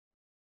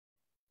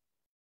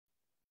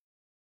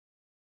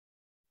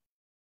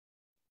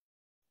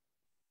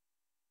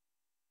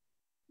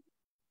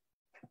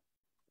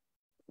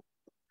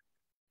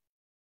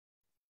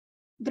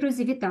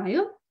Друзі,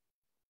 вітаю!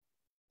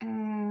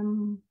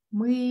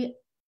 Ми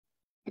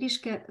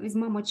трішки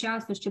візьмемо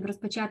часу, щоб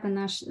розпочати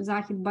наш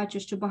захід. Бачу,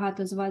 що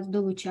багато з вас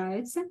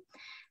долучаються.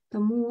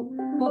 Тому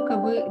поки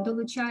ви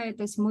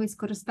долучаєтесь, ми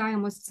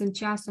скористаємося цим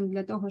часом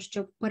для того,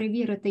 щоб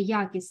перевірити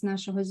якість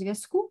нашого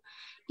зв'язку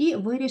і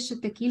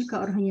вирішити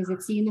кілька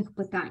організаційних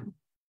питань.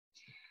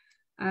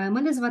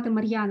 Мене звати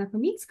Мар'яна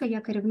Коміцька,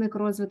 я керівник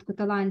розвитку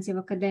талантів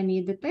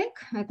Академії ДТЕК,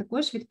 а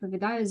також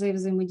відповідаю за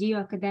взаємодію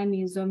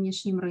Академії з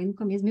зовнішнім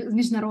ринком і з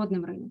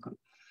міжнародним ринком.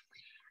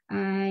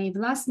 І,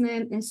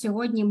 власне,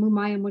 сьогодні ми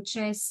маємо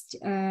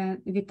честь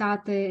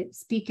вітати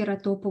спікера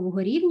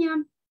топового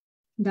рівня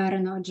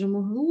Дарона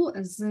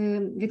Acemoğlu з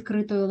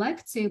відкритою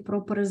лекцією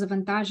про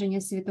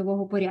перезавантаження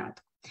світового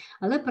порядку.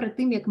 Але перед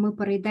тим, як ми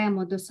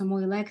перейдемо до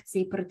самої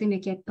лекції, перед тим,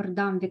 як я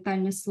передам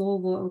вітальне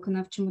слово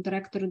виконавчому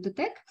директору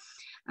ДТЕК,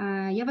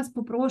 я вас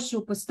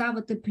попрошу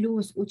поставити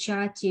плюс у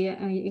чаті,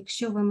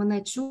 якщо ви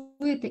мене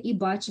чуєте і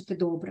бачите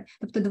добре.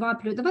 Тобто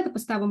давайте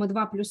поставимо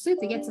 2 плюси,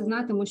 то я це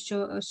знатиму,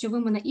 що ви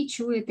мене і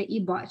чуєте, і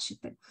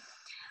бачите.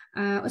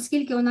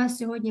 Оскільки у нас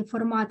сьогодні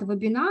формат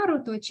вебінару,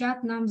 то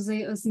чат нам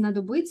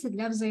знадобиться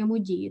для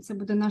взаємодії. Це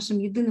буде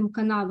нашим єдиним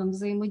каналом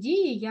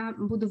взаємодії. Я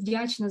буду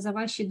вдячна за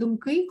ваші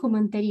думки,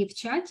 коментарі в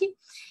чаті.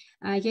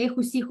 Я їх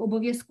усіх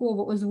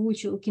обов'язково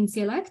озвучу у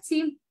кінці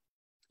лекції.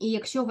 І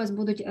якщо у вас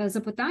будуть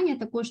запитання,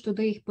 також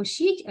туди їх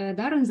пишіть,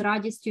 Дарон з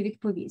радістю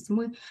відповість.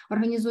 Ми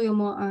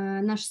організуємо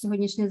наш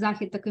сьогоднішній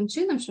захід таким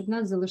чином, щоб в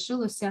нас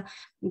залишилося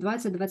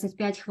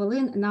 20-25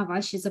 хвилин на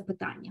ваші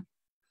запитання.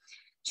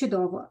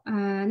 Чудово.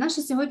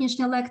 Наша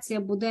сьогоднішня лекція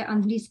буде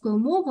англійською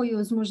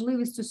мовою з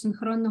можливістю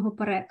синхронного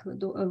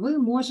перекладу. Ви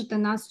можете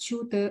нас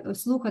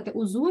слухати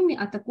у Zoom,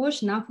 а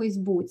також на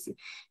Фейсбуці.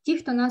 Ті,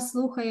 хто нас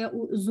слухає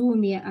у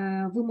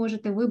Zoom, ви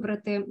можете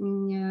вибрати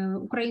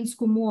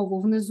українську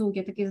мову, внизу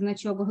є такий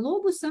значок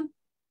глобуса.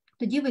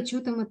 Тоді ви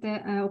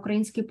чутимете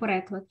український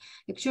переклад.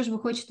 Якщо ж ви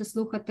хочете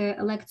слухати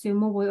лекцію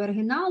мовою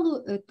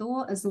оригіналу,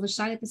 то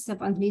залишайтеся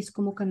в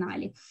англійському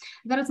каналі.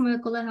 Зараз моя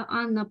колега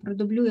Анна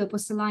продублює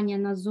посилання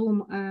на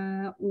Zoom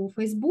у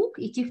Facebook,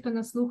 і ті, хто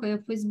нас слухає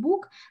в Facebook,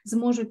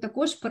 зможуть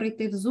також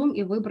перейти в Zoom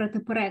і вибрати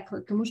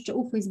переклад, тому що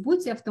у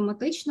Фейсбуці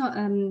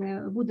автоматично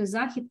буде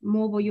захід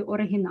мовою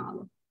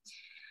оригіналу.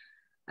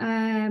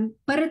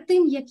 Перед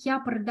тим, як я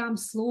передам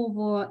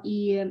слово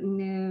і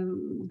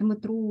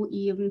Дмитру,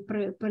 і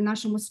при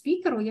нашому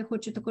спікеру, я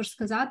хочу також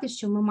сказати,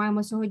 що ми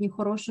маємо сьогодні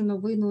хорошу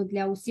новину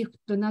для усіх, хто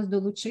до нас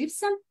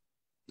долучився.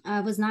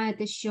 Ви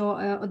знаєте, що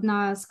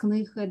одна з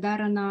книг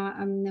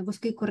Дарона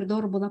 «Вузький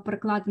коридор» була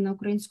перекладена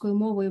українською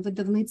мовою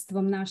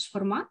видавництвом «Наш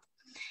формат».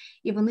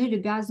 І вони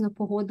люб'язно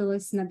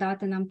погодились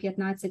надати нам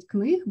 15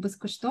 книг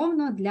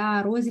безкоштовно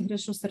для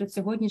розіграшу серед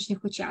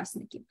сьогоднішніх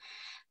учасників.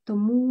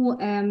 Тому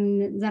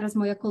зараз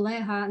моя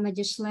колега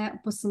надішле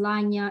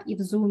посилання і в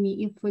Zoom,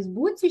 і в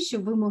Фейсбуці,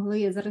 щоб ви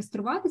могли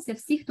зареєструватися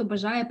всі, хто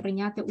бажає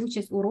прийняти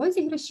участь у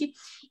розіграші.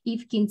 І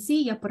в кінці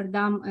я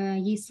передам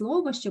їй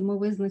слово, щоб ми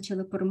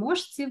визначили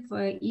переможців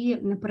і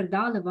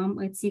передали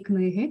вам ці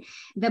книги,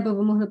 де би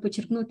ви могли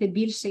почерпнути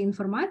більше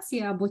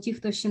інформації, або ті,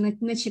 хто ще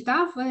не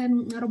читав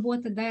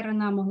роботи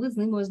Дарона, могли з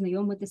ними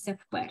ознайомитися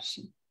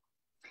вперше.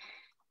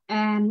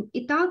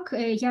 І так,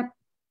 я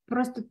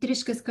просто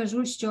трішки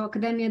скажу, що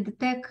Академія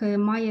ДТЕК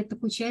має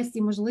таку честь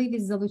і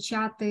можливість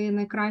залучати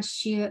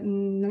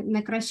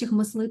найкращих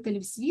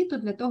мислителів світу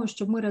для того,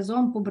 щоб ми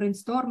разом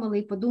побрейнстормили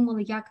і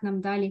подумали, як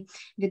нам далі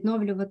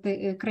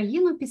відновлювати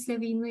країну після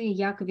війни,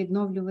 як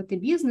відновлювати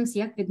бізнес,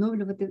 як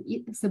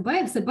відновлювати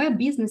себе,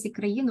 бізнес і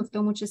країну в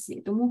тому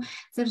числі. Тому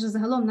це вже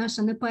загалом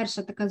наша не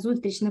перша така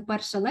зустріч, не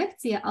перша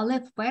лекція, але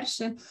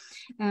вперше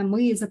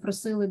ми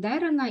запросили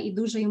Дарона і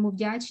дуже йому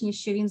вдячні,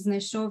 що він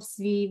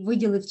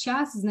виділив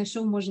час,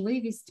 знайшов можливість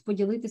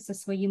поділитися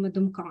своїми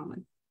думками.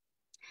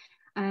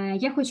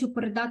 Я хочу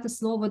передати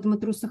слово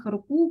Дмитру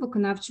Сахаруку,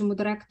 виконавчому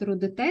директору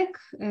ДТЕК,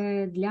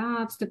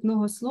 для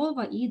вступного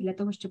слова і для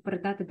того, щоб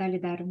передати далі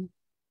Дарону.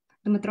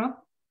 Дмитро?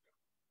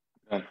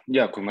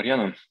 Дякую,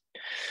 Мар'яна.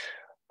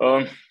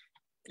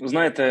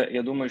 Знаєте,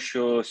 я думаю,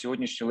 що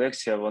сьогоднішня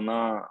лекція,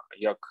 вона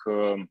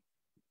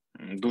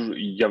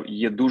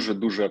є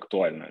дуже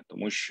актуальною,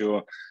 тому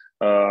що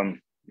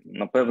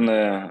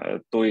напевне,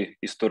 той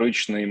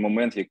історичний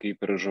момент, який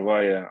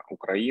переживає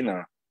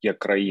Україна як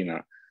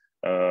країна,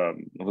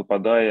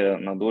 випадає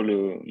на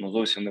долю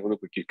зовсім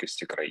невеликої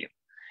кількості країн.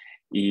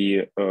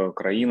 І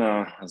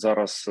країна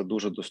зараз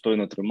дуже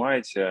достойно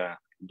тримається,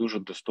 дуже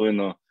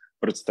достойно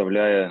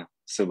представляє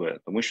себе.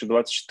 Тому що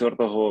 24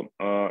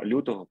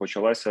 лютого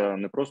почалася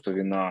не просто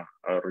війна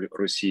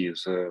Росії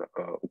з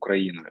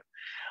Україною,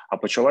 а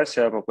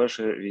почалася,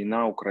 по-перше,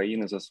 війна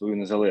України за свою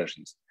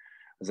незалежність,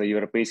 за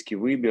європейський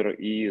вибір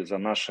і за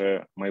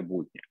наше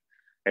майбутнє.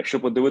 Якщо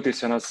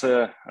подивитися на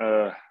це,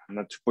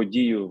 на цю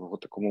подію в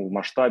такому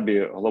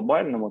масштабі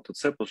глобальному, то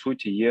це, по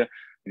суті, є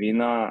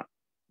війна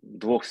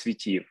двох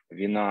світів.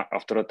 Війна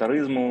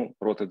авторитаризму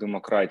проти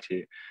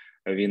демократії,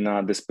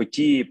 війна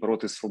деспотії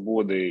проти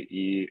свободи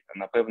і,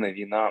 напевне,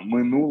 війна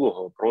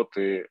минулого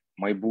проти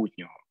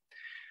майбутнього.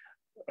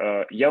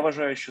 Я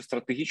вважаю, що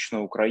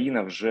стратегічно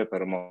Україна вже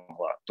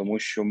перемогла, тому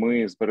що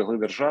ми зберегли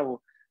державу,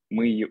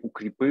 ми її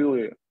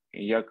укріпили.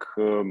 Як,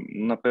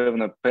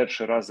 напевно,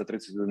 перший раз за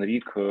 31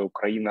 рік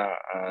Україна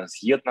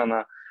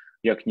з'єднана,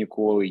 як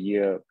ніколи.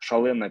 Є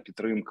шалена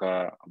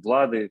підтримка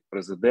влади,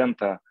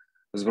 президента,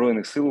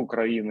 Збройних сил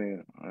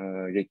України,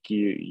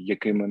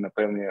 якими,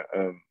 напевне,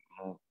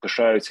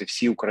 пишаються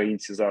всі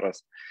українці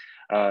зараз.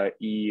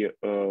 І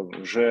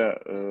вже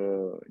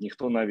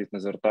ніхто навіть не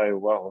звертає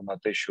увагу на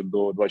те, що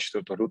до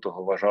 24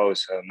 лютого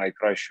вважалося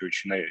найкращою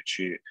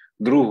чи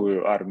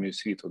другою армією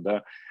світу,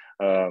 да?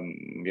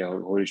 Я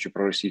говорячи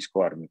про російську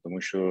армію,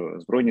 тому що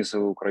Збройні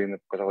сили України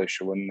показали,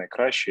 що вони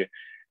найкращі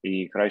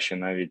і краще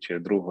навіть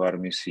другу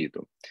армію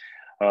світу.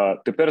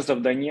 Тепер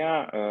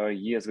завдання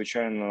є,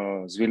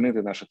 звичайно,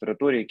 звільнити наші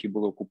території, які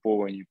були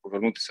окуповані,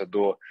 повернутися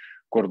до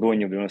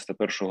кордонів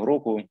 91-го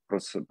року,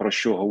 про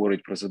що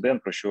говорить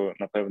президент, про що,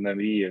 напевно,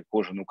 мріє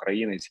кожен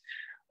українець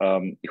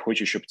і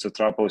хоче, щоб це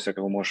трапилося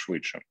якомога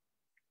швидше.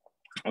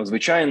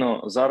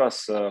 Звичайно,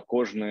 зараз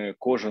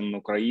кожен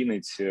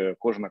українець,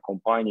 кожна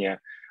компанія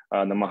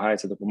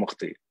намагається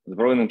допомогти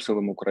Збройним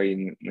силам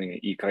України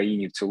і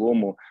країні в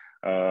цілому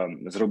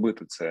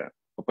зробити це.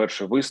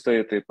 По-перше,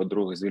 вистояти,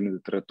 по-друге, звільнити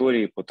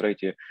території,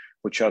 по-третє,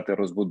 почати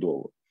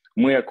розбудову.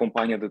 Ми, як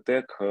компанія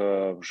ДТЕК,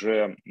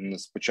 вже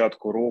з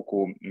початку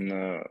року,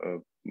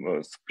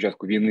 з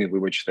початку війни,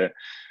 вибачте,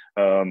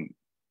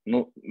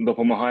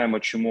 допомагаємо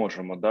чи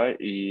можемо, да,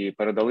 і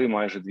передали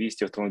майже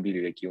 200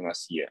 автомобілів, які у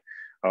нас є.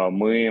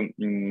 Ми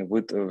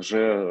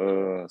вже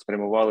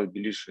спрямували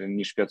більше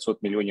ніж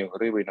 500 мільйонів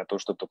гривень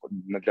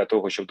для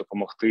того, щоб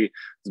допомогти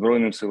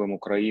Збройним силам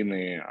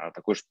України, а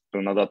також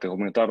надати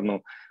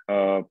гуманітарну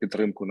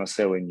підтримку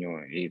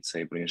населенню. І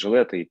це і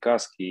бронежилети, і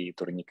каски, і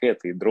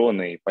турнікети, і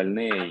дрони, і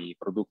пальне, і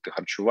продукти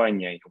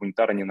харчування, і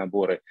гуманітарні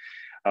набори.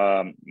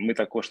 Ми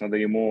також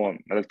надаємо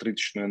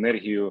електричну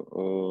енергію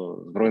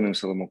Збройним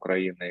силам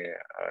України,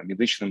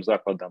 медичним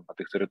закладам на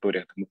тих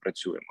територіях, де ми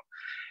працюємо.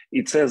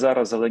 І це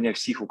зараз завдання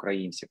всіх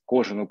українців.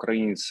 Кожен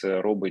українець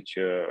робить,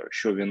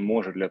 що він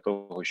може для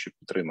того, щоб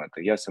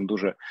підтримати. Я цим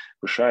дуже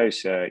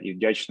пишаюся і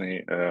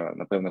вдячний,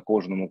 напевно,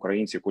 кожному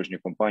українцю, кожній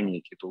компанії,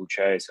 які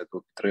долучаються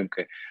до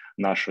підтримки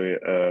наших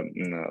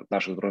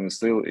Збройних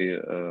сил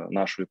і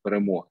нашої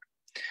перемоги.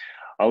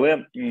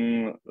 Але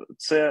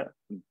це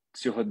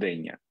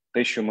сьогодення.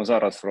 Те, що ми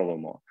зараз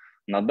робимо,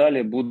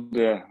 надалі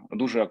буде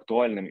дуже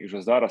актуальним, і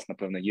вже зараз,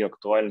 напевно, є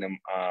актуальним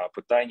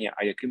питання,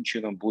 а яким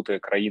чином буде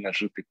країна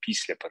жити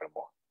після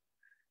перемоги?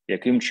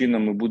 Яким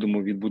чином ми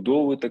будемо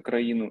відбудовувати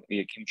країну, і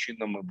яким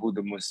чином ми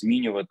будемо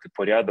змінювати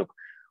порядок,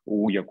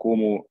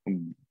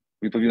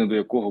 відповідно до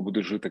якого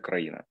буде жити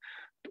країна?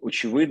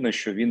 Очевидно,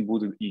 що він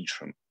буде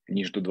іншим,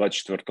 ніж до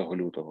 24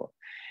 лютого.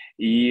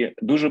 І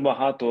дуже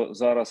багато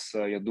зараз,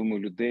 я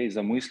думаю, людей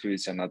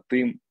замислюються над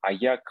тим, а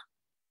як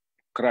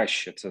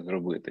краще це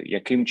зробити,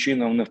 яким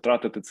чином не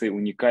втратити цей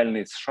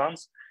унікальний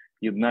шанс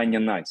єднання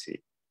націй.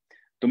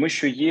 Тому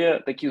що є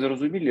такі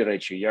зрозумілі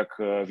речі, як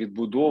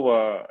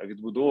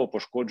відбудова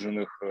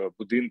пошкоджених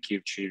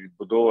будинків чи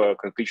відбудова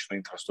критичної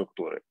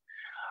інфраструктури.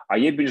 А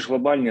є більш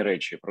глобальні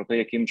речі про те,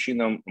 яким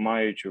чином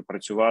мають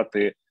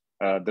працювати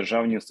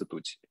державні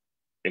інституції,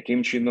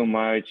 яким чином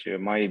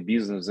має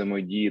бізнес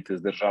взаємодіяти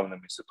з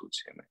державними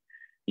інституціями,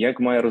 як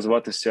має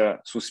розвиватися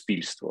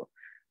суспільство,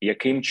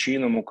 яким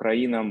чином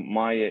Україна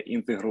має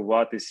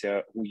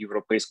інтегруватися у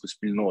європейську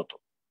спільноту.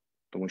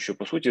 Тому що,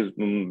 по суті,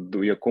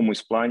 в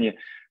якомусь плані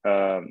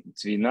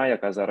війна,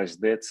 яка зараз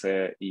йде,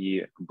 це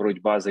і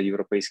боротьба за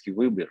європейський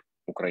вибір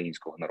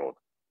українського народу.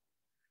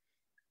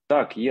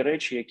 Так, є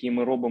речі, які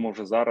ми робимо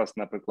вже зараз.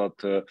 Наприклад,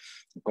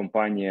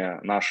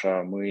 компанія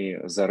наша,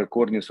 ми за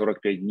рекордні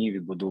 45 днів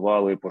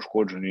відбудували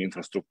пошкоджену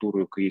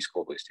інфраструктуру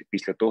Київської області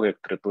після того, як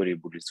території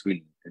будуть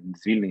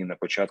звільнені на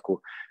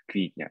початку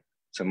квітня.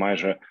 Це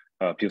майже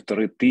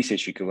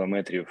 1500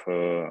 кілометрів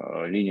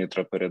лінії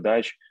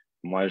електропередач,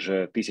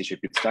 майже 1000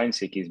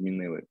 підстанцій, які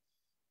змінили.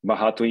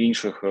 Багато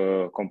інших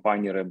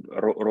компаній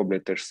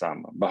роблять те ж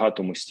саме.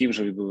 Багато мостів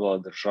вже відбудувала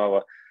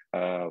держава,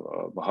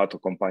 багато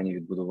компаній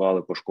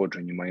відбудували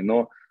пошкоджені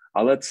майно.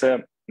 Але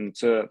це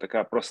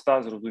така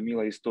проста,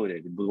 зрозуміла історія –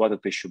 відбудувати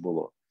те, що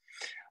було.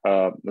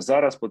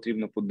 Зараз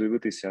потрібно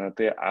подивитися на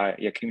те, а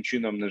яким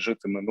чином не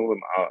жити минулим,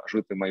 а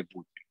жити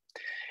майбутнім.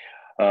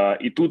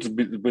 І тут,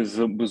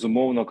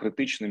 безумовно,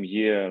 критичним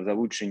є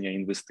залучення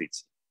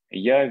інвестицій.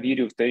 Я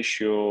вірю в те,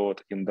 що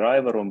таким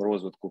драйвером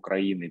розвитку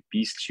країни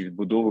чи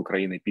відбудови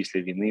країни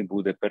після війни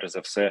буде, перш за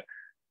все,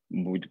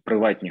 будуть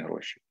приватні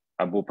гроші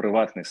або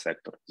приватний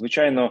сектор.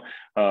 Звичайно,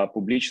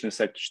 публічний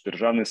сектор чи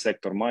державний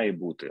сектор має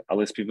бути,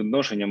 але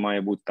співвідношення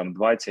має бути там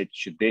 20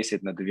 чи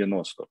 10 на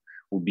 90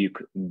 у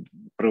бік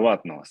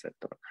приватного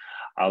сектора.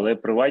 Але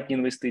приватні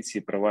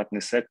інвестиції,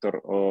 приватний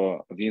сектор,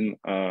 він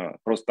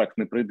просто так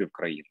не прийде в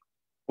країну.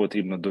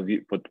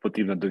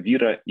 Потрібна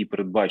довіра і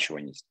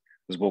передбачуваність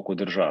з боку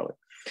держави.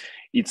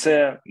 І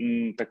це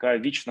така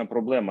вічна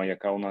проблема,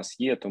 яка у нас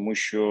є, тому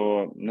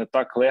що не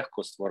так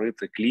легко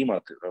створити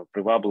клімат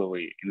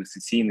привабливий,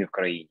 інвестиційний в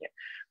країні.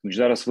 Тому що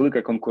зараз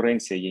велика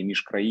конкуренція є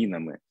між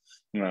країнами.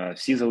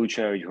 всі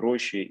залучають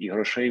гроші, і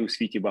грошей у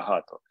світі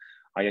багато.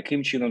 А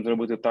яким чином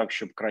зробити так,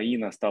 щоб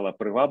країна стала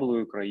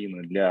привабливою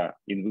країною для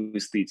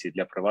інвестицій,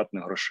 для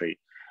приватних грошей?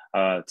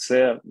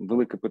 Це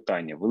велике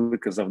питання,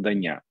 велике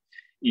завдання.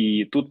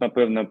 І тут,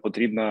 напевно,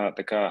 потрібна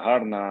така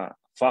гарна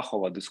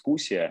фахова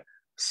дискусія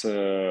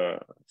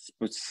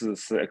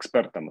з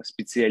експертами,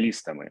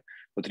 спеціалістами.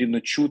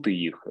 Потрібно чути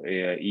їх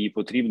і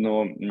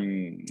потрібно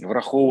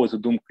враховувати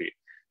думки.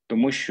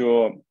 Тому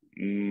що,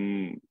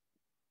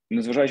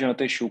 незважаючи на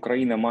те, що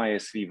Україна має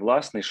свій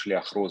власний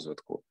шлях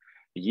розвитку,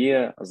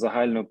 є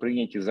загально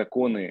прийняті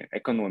закони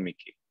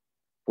економіки,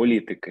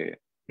 політики,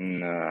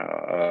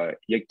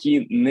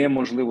 які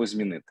неможливо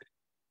змінити,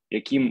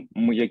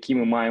 які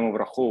ми маємо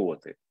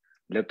враховувати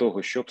для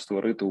того, щоб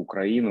створити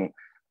Україну,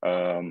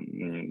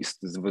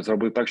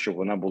 зробити так, щоб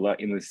вона була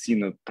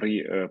інвестиційно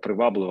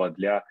приваблива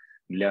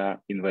для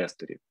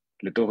інвесторів,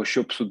 для того,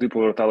 щоб сюди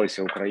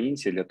поверталися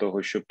українці, для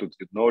того, щоб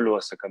тут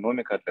відновлювалася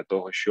економіка, для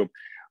того, щоб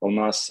у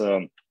нас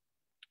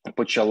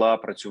почала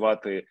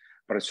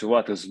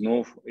працювати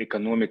знов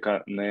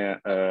економіка не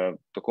в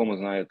такому,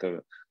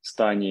 знаєте,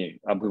 стані,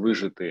 аби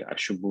вижити, а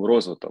щоб був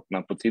розвиток.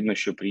 Нам потрібно,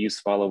 щоб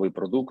ріс валовий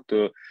продукт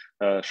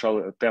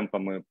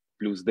темпами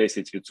плюс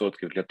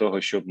 10% для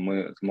того, щоб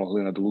ми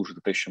змогли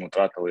надолужити те, що ми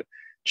втратили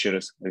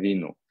через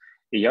війну.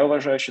 І я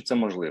вважаю, що це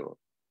можливо.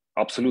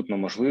 Абсолютно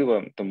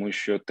можливо, тому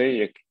що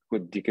те,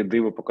 яке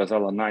диво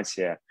показала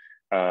нація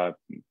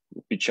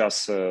під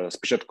час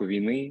спочатку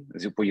війни,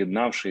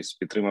 поєднавшись,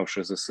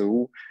 підтримавши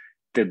ЗСУ,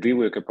 те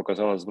диво, яке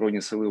показали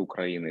Збройні Сили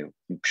України,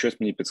 щось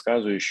мені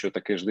підказує, що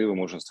таке ж диво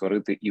можна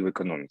створити і в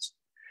економіці.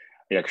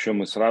 Якщо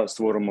ми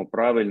створимо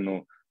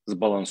правильну,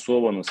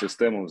 збалансовану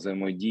систему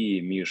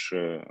взаємодії між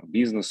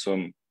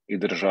бізнесом і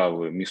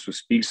державою, між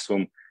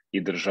суспільством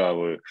і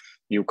державою,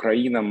 і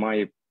Україна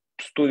має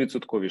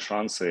 100%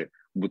 шанси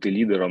бути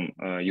лідером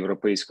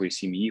європейської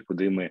сім'ї,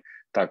 куди ми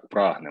так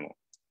прагнемо.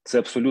 Це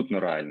абсолютно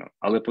реально,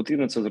 але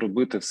потрібно це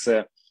зробити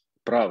все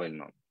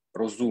правильно,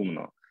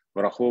 розумно,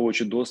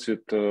 враховуючи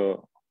досвід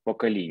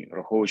поколінь,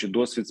 враховуючи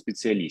досвід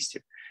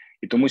спеціалістів.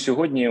 І тому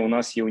сьогодні у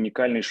нас є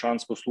унікальний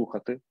шанс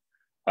послухати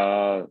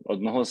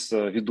одного з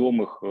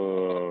відомих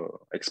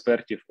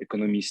експертів,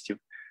 економістів.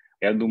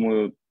 Я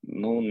думаю,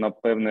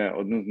 напевне,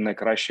 один з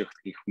найкращих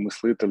таких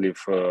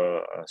мислителів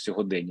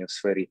сьогодення в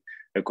сфері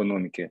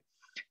економіки.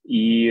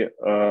 І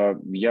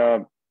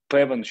я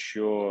певен,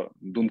 що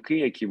думки,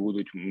 які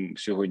будуть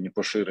сьогодні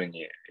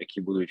поширені,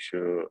 які будуть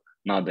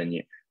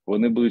надані,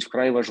 вони будуть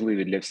вкрай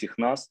важливі для всіх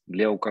нас,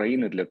 для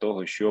України, для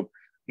того, щоб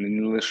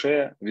не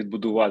лише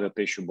відбудувати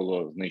те, що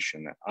було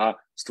знищене, а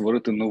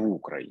створити нову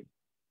Україну,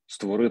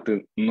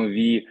 створити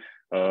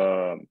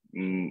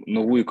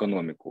нову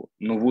економіку,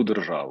 нову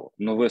державу,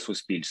 нове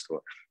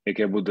суспільство,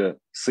 яке буде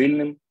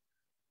сильним,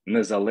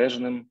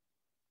 незалежним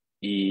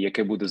і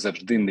яке буде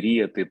завжди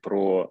мріяти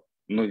про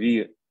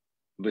нові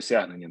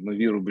досягнення,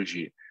 нові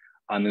рубежі,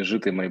 а не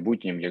жити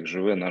майбутнім, як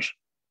живе наш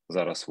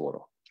зараз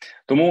ворог.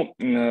 Тому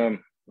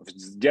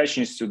з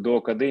вдячністю до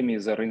Академії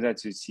за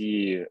організацію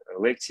цієї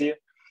лекції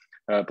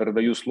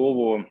передаю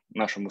слово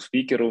нашому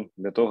спікеру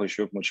для того,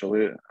 щоб ми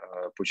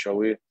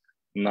почали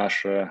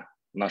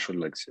нашу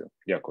лекцію.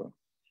 Дякую.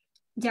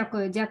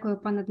 Дякую,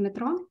 пане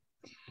Дмитро.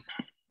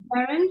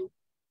 Daron,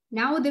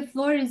 now the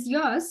floor is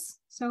yours.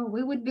 So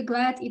we would be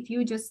glad if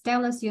you just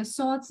tell us your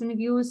thoughts and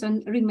views on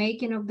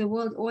remaking of the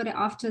world order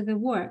after the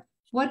war.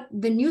 What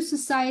the new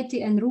society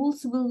and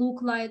rules will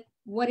look like.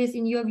 What is,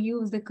 in your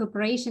view, the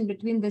cooperation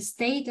between the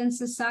state and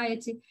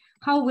society?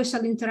 How we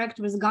shall interact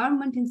with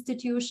government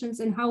institutions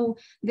and how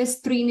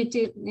this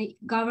trinity,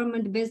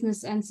 government,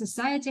 business, and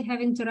society have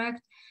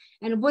interact?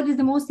 And what is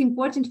the most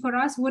important for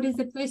us? What is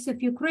the place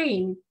of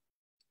Ukraine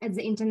at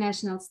the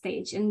international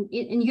stage? And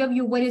in your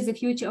view, what is the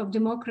future of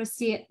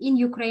democracy in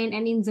Ukraine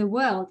and in the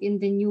world, in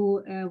the new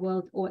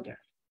world order?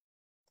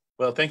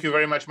 Well, thank you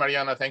very much,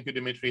 Mariana. Thank you,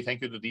 Dimitri.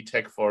 Thank you to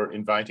DTEC for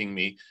inviting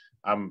me.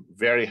 I'm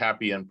very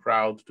happy and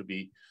proud to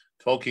be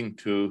talking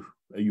to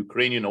a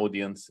Ukrainian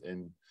audience in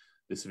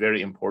this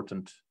very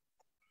important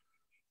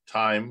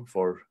time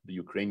for the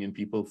Ukrainian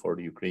people, for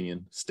the Ukrainian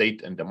state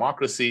and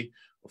democracy.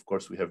 Of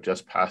course, we have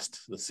just passed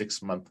the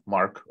 6-month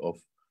mark of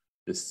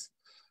this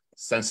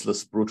senseless,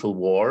 brutal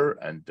war,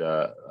 and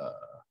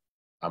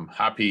I'm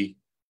happy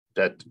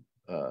that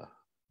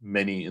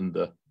many in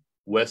the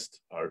West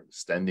are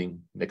standing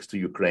next to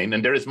Ukraine.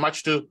 And there is much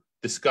to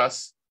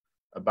discuss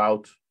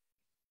about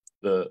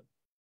the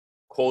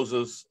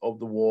causes of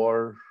the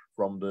war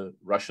from the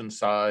Russian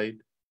side,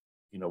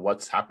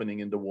 what's happening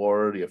in the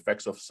war, the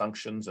effects of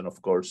sanctions, and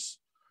of course,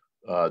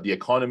 the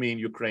economy in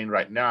Ukraine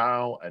right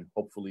now, and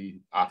hopefully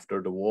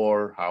after the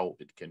war, how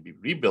it can be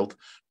rebuilt.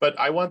 But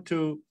I want to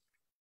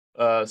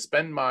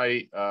spend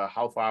my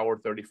half hour,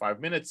 35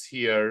 minutes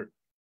here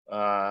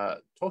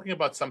talking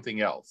about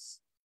something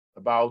else,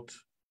 about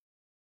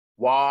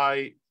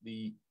why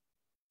the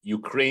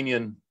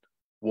Ukrainian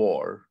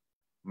war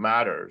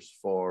matters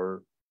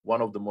for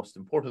one of the most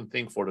important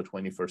things for the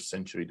 21st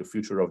century, the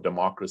future of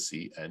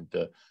democracy and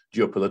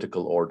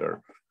geopolitical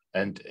order.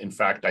 And in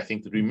fact, I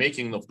think the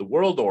remaking of the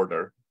world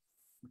order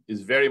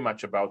is very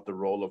much about the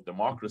role of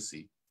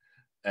democracy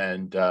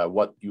and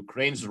what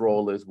Ukraine's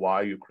role is,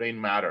 why Ukraine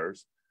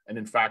matters, and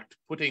in fact,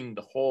 putting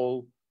the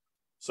whole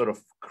sort of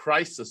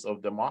crisis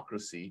of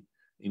democracy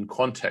in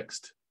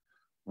context,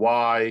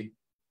 why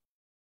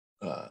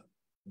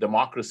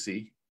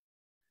democracy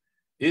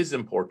is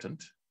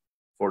important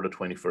for the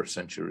 21st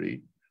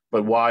century,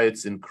 but why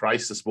it's in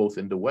crisis both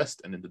in the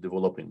West and in the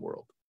developing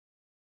world.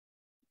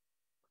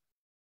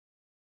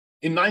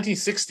 In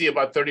 1960,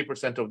 about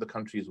 30% of the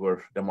countries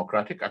were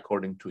democratic,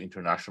 according to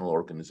international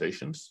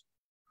organizations.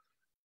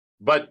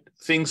 But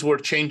things were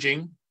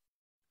changing,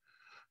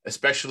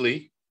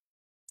 especially,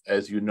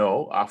 as you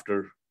know,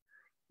 after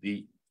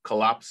the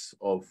collapse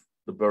of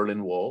the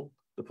Berlin Wall.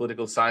 The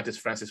political scientist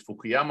Francis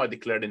Fukuyama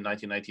declared in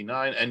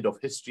 1999, end of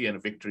history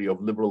and victory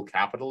of liberal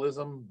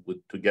capitalism,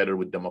 together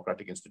with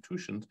democratic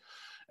institutions.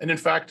 And in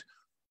fact,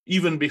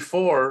 even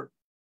before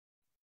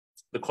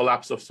the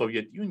collapse of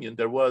Soviet Union,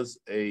 there was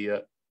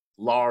a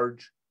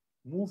large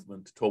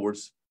movement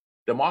towards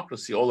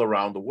democracy all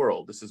around the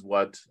world. This is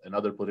what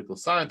another political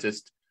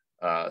scientist,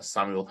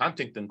 Samuel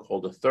Huntington,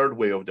 called the third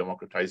wave of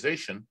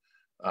democratization,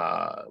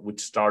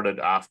 which started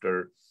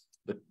after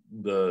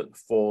the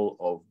fall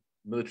of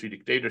military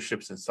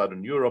dictatorships in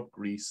Southern Europe,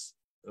 Greece,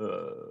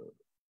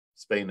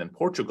 Spain, and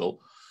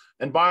Portugal.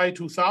 And by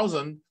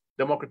 2000,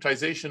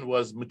 democratization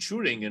was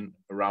maturing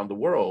around the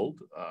world,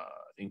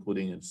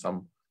 including in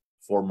some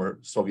former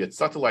Soviet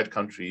satellite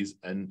countries,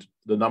 and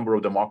the number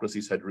of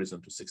democracies had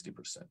risen to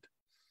 60%.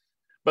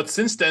 But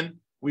since then,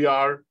 we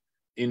are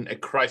in a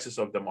crisis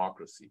of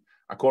democracy.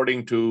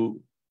 According to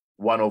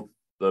one of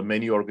the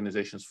many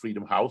organizations,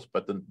 Freedom House,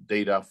 but the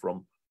data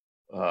from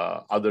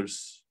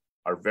others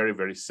are very,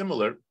 very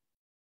similar.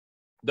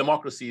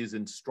 Democracy is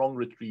in strong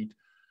retreat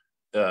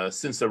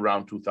since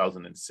around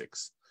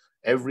 2006.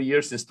 Every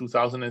year since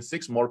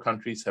 2006, more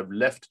countries have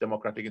left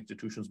democratic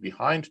institutions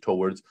behind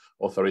towards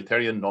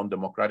authoritarian,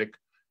 non-democratic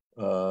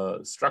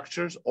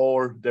structures,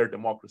 or their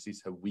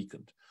democracies have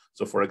weakened.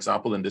 So for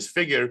example, in this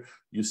figure,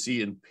 you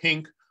see in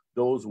pink,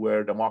 those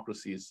where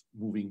democracy is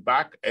moving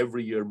back.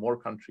 Every year, more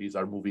countries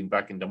are moving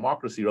back in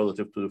democracy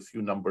relative to the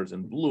few numbers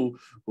in blue,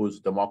 whose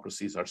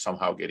democracies are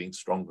somehow getting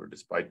stronger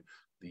despite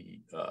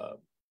the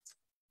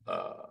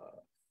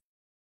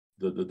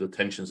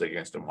tensions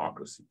against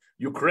democracy.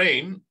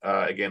 Ukraine,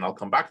 again, I'll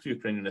come back to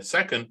Ukraine in a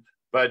second,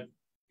 but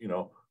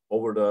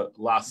over the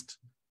last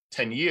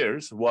 10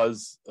 years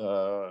was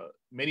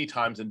many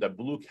times in the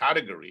blue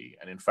category.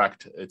 And in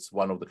fact, it's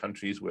one of the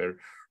countries where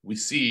we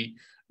see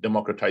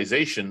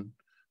democratization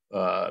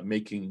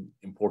making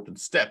important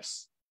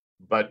steps,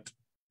 but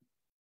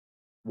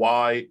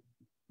why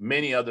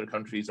many other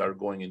countries are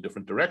going in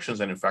different directions.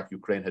 And in fact,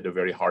 Ukraine had a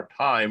very hard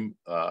time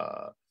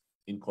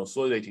in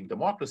consolidating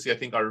democracy, I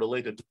think, are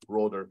related to a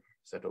broader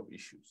set of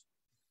issues.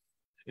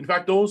 In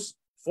fact, those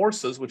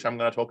forces, which I'm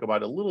going to talk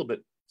about a little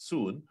bit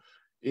soon,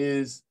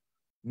 is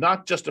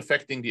not just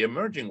affecting the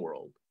emerging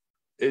world.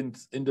 In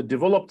the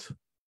developed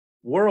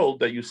world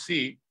that you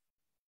see,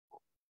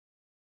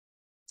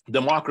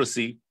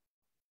 democracy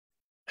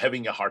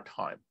having a hard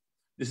time.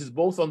 This is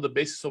both on the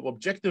basis of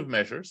objective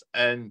measures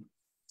and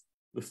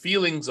the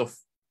feelings of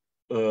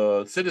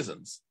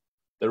citizens,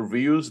 their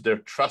views, their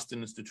trust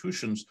in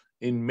institutions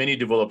in many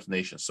developed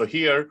nations. So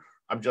here,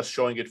 I'm just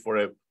showing it for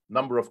a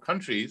number of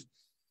countries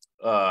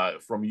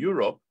from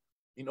Europe.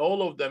 In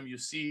all of them, you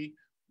see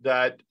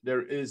that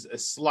there is a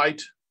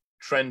slight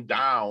trend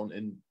down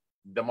in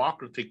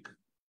democratic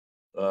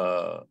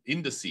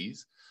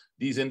indices.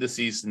 These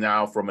indices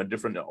now from a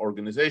different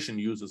organization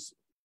uses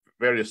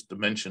various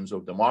dimensions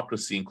of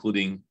democracy,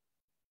 including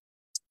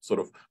sort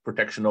of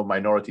protection of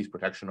minorities,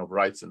 protection of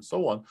rights, and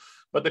so on.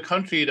 But the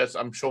country that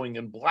I'm showing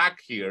in black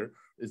here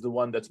is the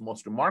one that's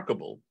most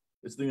remarkable.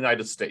 It's the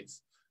United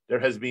States. There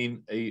has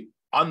been an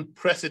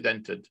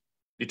unprecedented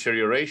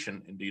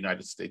deterioration in the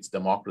United States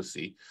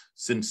democracy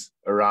since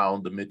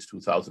around the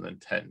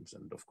mid-2010s.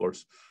 And of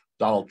course,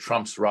 Donald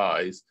Trump's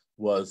rise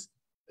was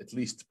at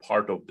least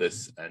part of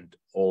this, and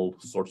all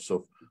sorts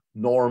of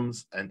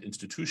norms and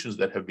institutions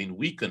that have been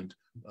weakened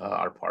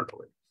are part of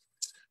it.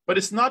 But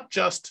it's not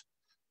just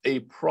a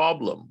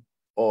problem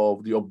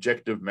of the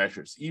objective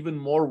measures. Even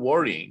more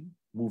worrying,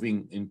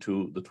 moving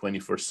into the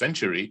 21st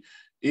century,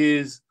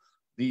 is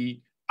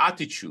the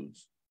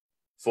attitudes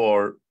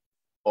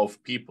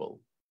of people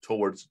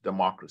towards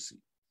democracy.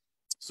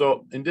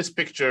 So in this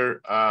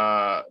picture,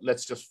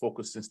 let's just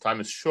focus, since time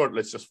is short,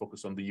 let's just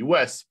focus on the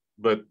US,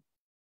 but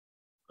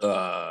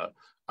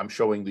I'm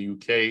showing the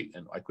UK,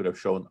 and I could have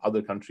shown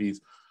other countries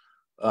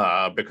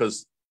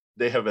because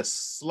they have a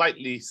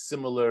slightly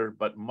similar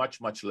but much,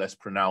 much less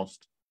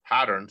pronounced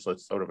pattern. So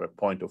it's sort of a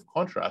point of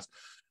contrast.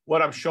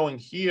 What I'm showing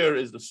here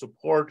is the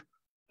support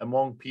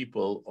among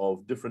people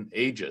of different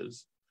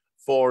ages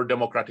for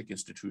democratic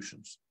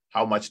institutions,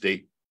 how much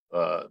they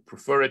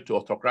prefer it to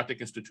autocratic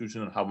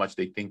institutions and how much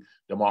they think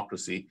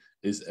democracy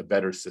is a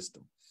better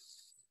system.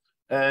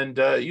 And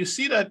you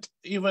see that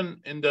even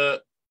in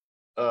the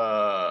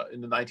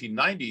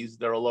 1990s,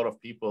 there are a lot of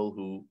people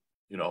who,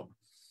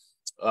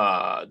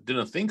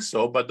 didn't think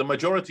so, but the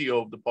majority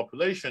of the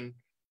population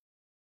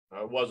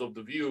was of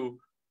the view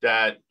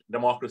that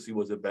democracy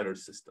was a better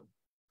system.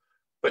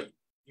 But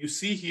you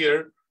see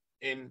here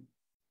in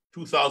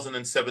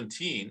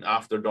 2017,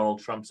 after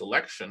Donald Trump's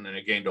election, and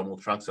again,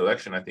 Donald Trump's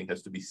election, I think,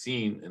 has to be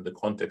seen in the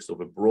context of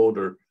a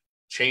broader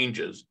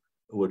changes,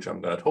 which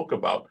I'm going to talk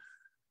about.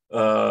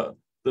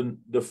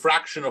 The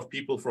fraction of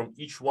people from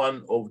each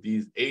one of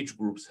these age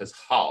groups has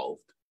halved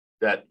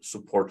that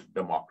support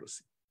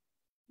democracy.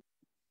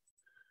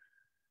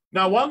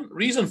 Now, one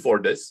reason for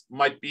this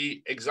might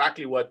be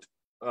exactly what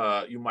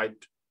you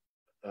might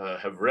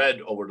have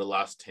read over the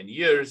last 10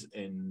 years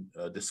in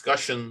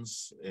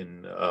discussions,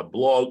 in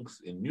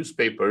blogs, in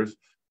newspapers,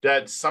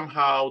 that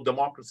somehow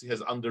democracy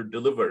has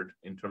underdelivered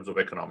in terms of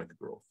economic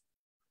growth.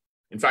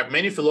 In fact,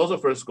 many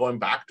philosophers going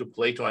back to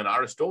Plato and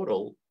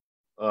Aristotle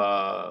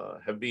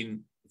have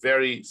been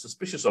very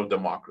suspicious of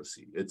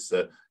democracy. It's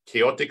a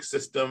chaotic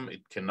system.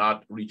 It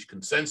cannot reach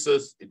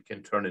consensus. It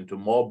can turn into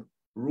mob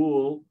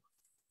rule.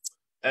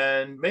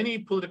 And many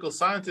political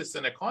scientists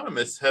and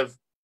economists have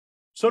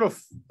sort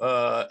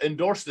of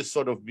endorsed this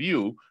sort of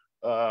view.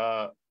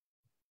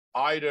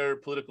 Either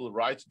political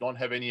rights don't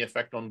have any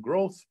effect on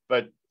growth,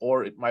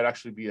 or it might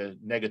actually be a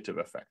negative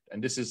effect.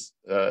 And this is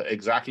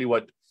exactly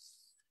what,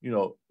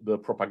 the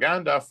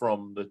propaganda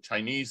from the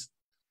Chinese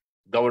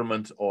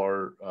government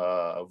or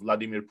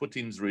Vladimir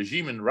Putin's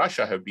regime in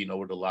Russia have been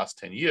over the last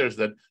 10 years,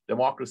 that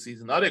democracy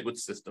is not a good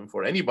system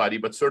for anybody,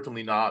 but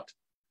certainly not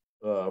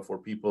for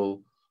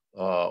people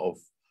of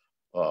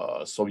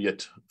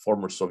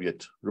former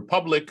Soviet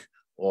Republic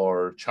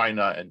or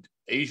China and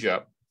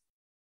Asia,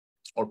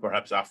 or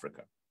perhaps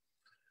Africa.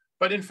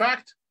 But in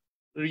fact,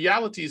 the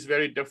reality is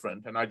very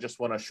different. And I just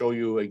want to show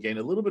you again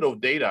a little bit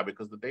of data,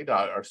 because the data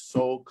are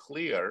so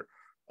clear.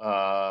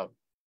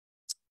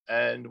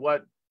 And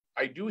what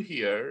I do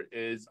here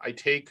is I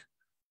take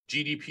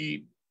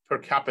GDP per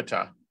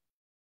capita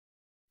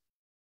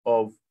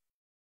of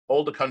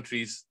all the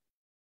countries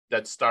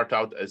that start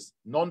out as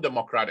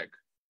non-democratic.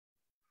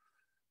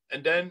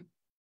 And then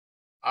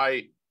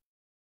I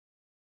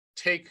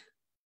take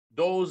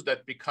those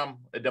that become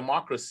a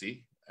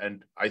democracy,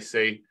 and I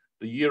say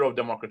the year of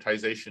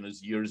democratization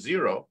is year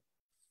 0,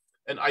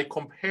 and I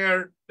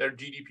compare their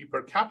GDP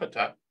per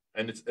capita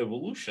and its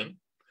evolution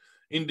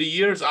in the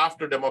years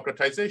after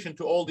democratization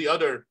to all the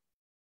other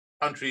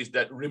countries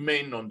that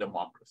remain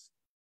non-democracy.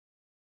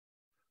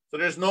 So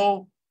there's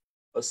no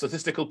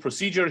statistical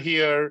procedure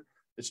here.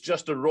 It's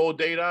just a raw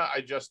data.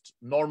 I just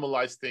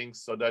normalize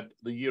things so that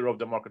the year of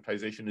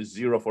democratization is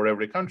 0 for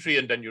every country,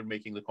 and then you're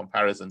making the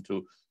comparison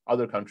to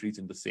other countries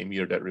in the same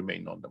year that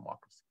remain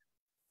non-democracy.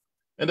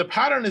 And the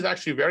pattern is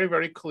actually very,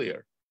 very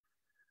clear.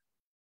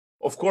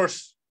 Of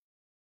course,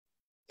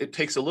 it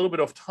takes a little bit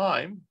of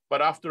time,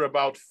 but after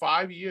about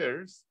 5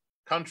 years,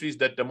 countries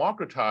that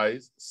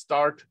democratize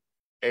start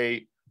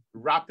a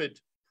rapid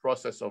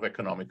process of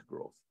economic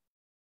growth.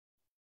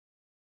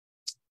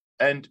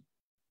 And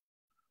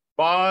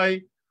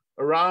by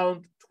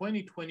around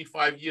 20,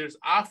 25 years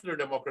after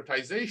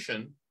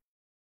democratization,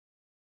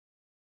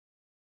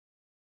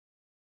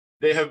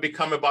 they have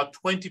become about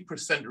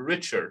 20%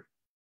 richer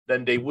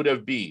than they would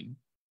have been,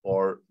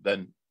 or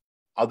than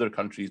other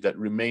countries that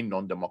remain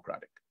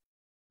non-democratic.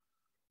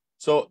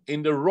 So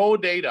in the raw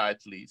data,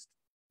 at least,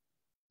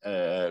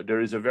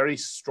 there is a very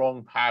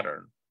strong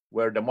pattern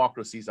where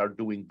democracies are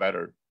doing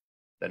better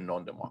than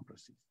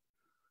non-democracies.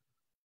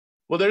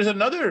 Well, there's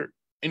another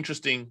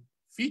interesting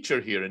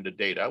feature here in the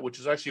data, which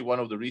is actually one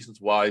of the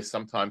reasons why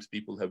sometimes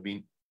people have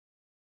been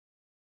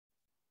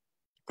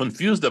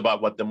confused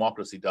about what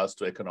democracy does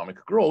to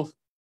economic growth,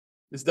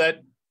 is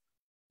that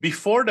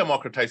before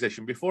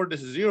democratization, before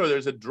this is 0,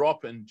 there's a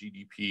drop in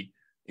GDP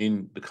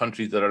in the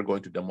countries that are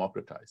going to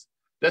democratize.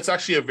 That's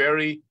actually a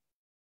very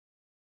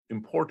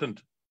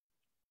important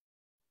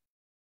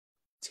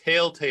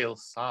telltale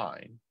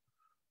sign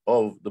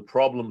of the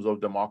problems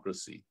of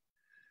democracy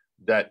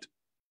that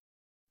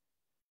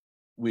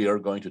we are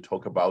going to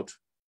talk about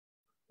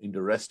in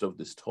the rest of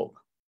this talk.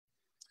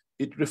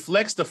 It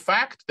reflects the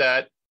fact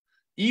that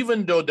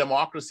even though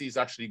democracy is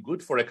actually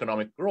good for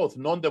economic growth,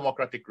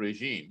 non-democratic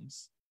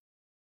regimes,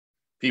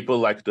 people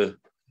like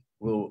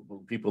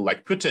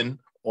Putin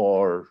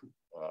or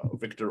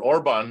Viktor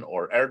Orban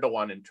or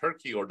Erdogan in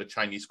Turkey or the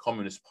Chinese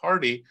Communist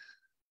Party,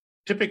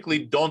 typically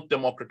don't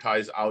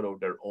democratize out of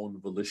their own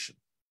volition.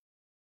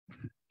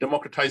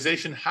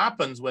 Democratization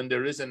happens when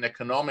there is an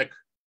economic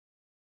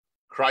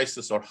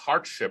crisis or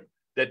hardship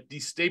that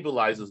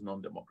destabilizes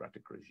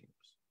non-democratic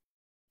regimes.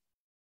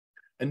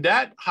 And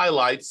that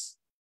highlights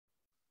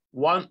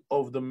one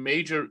of the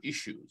major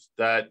issues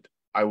that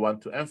I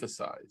want to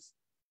emphasize.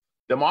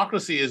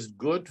 Democracy is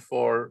good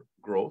for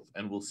growth,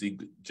 and we'll see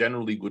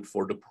generally good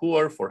for the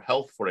poor, for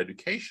health, for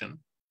education,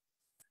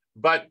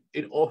 but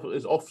it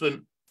is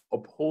often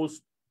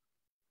opposed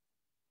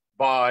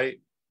by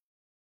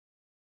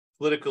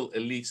political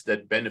elites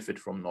that benefit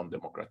from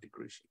non-democratic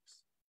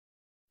regimes.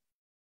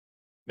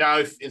 Now,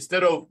 if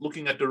instead of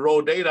looking at the raw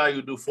data,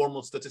 you do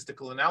formal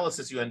statistical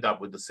analysis, you end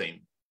up with the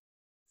same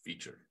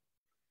feature.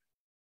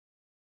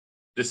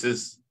 This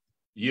is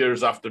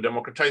years after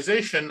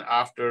democratization,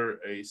 after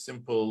a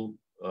simple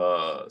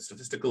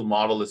statistical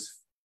model is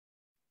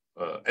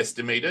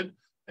estimated,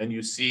 and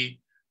you see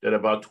that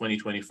about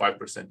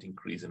 20-25%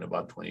 increase in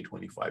about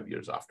 20-25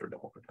 years after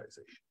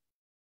democratization.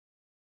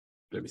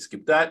 Let me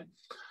skip that.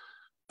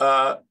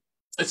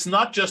 It's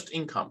not just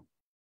income.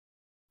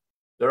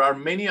 There are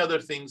many other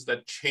things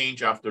that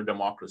change after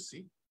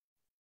democracy.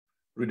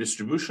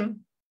 Redistribution,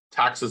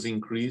 taxes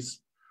increase,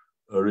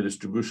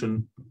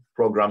 redistribution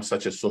programs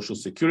such as Social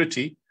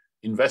Security,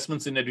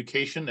 investments in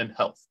education and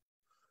health.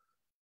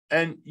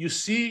 And you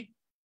see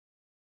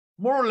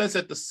more or less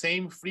at the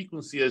same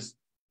frequency as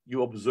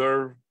you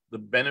observe the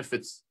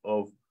benefits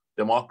of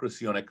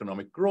democracy on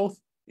economic growth,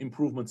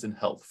 improvements in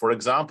health. For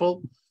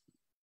example,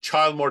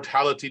 child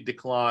mortality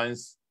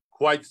declines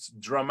quite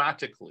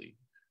dramatically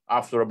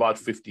after about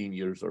 15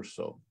 years or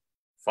so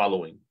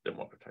following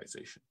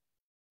democratization.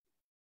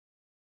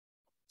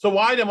 So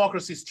why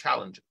democracy is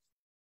challenging?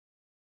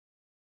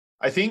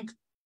 I think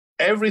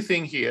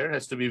everything here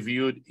has to be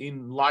viewed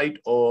in light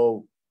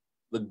of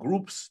the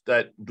groups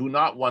that do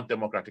not want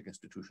democratic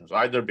institutions,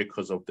 either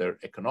because of their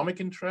economic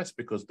interests,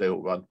 because they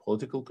want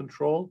political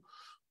control,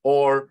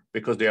 or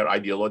because they are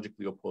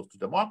ideologically opposed to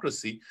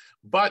democracy.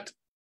 But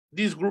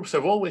these groups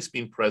have always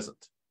been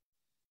present.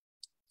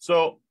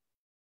 So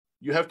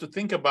you have to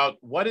think about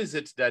what is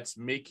it that's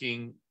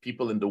making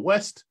people in the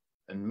West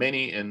and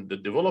many in the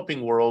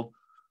developing world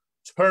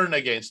turn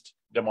against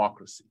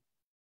democracy.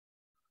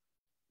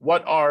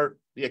 What are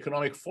the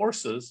economic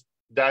forces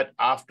that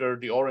after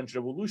the Orange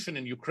Revolution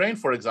in Ukraine,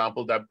 for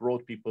example, that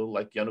brought people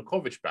like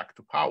Yanukovych back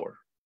to power?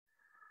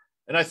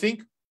 And I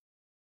think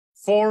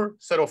 4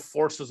 set of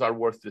forces are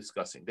worth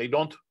discussing. They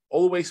don't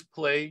always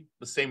play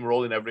the same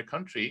role in every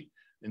country.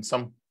 In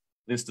some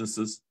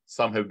instances,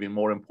 some have been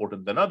more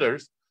important than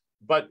others,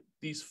 but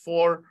these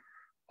 4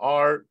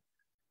 are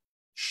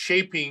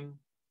shaping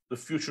the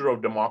future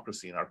of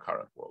democracy in our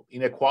current world: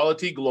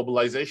 inequality,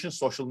 globalization,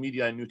 social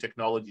media, and new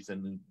technologies,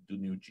 and the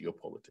new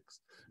geopolitics.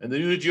 And the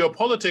new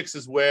geopolitics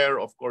is where,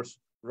 of course,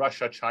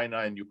 Russia, China,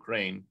 and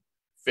Ukraine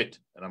fit.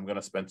 And I'm going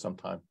to spend some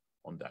time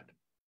on that.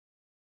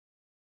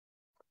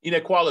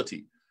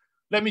 Inequality.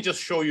 Let me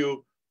just show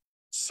you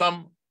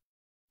some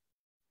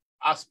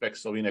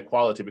aspects of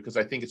inequality, because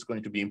I think it's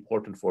going to be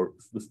important for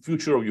the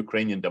future of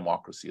Ukrainian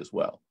democracy as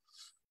well.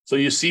 So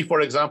you see, for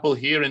example,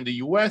 here in the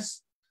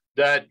US,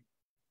 that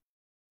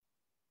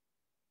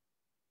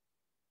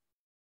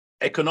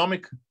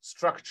economic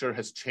structure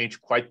has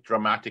changed quite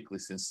dramatically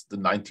since the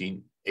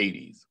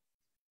 1980s.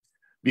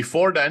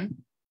 Before then,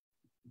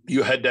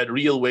 you had that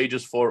real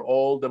wages for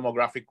all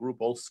demographic group,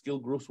 all skill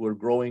groups were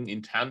growing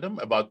in tandem,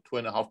 about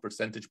 2.5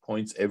 percentage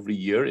points every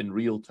year in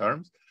real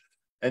terms.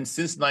 And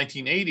since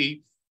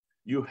 1980,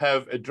 you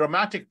have a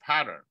dramatic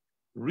pattern.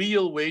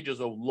 Real wages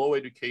of low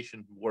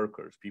education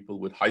workers, people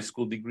with high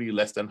school degree,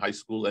 less than high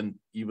school, and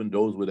even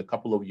those with a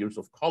couple of years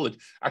of college,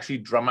 actually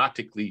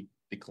dramatically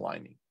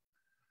declining.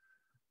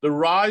 The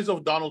rise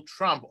of Donald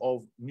Trump,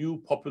 of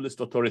new populist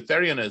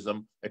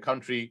authoritarianism, a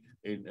country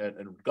in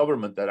a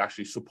government that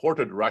actually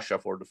supported Russia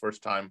for the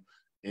first time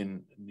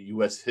in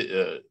US,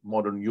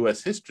 modern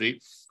US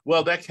history,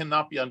 well, that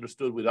cannot be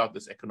understood without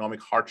this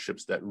economic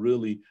hardships that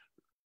really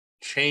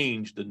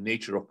change the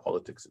nature of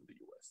politics in the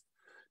US.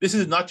 This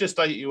is not just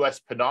a US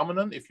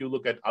phenomenon. If you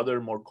look at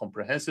other more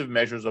comprehensive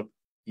measures of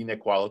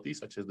inequality,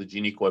 such as the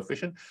Gini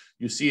coefficient,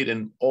 you see it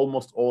in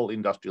almost all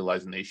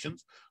industrialized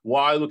nations.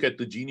 Why look at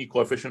the Gini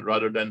coefficient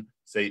rather than,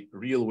 say,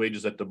 real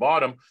wages at the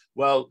bottom?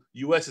 Well,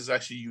 US is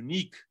actually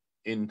unique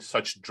in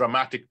such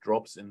dramatic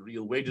drops in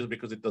real wages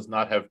because it does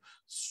not have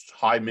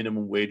high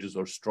minimum wages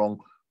or strong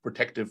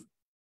protective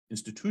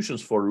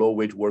institutions for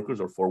low-wage workers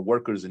or for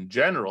workers in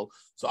general.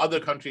 So other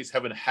countries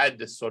haven't had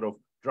this sort of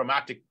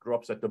dramatic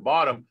drops at the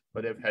bottom,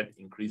 but they've had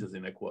increases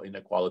in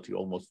inequality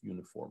almost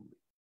uniformly.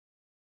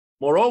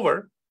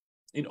 Moreover,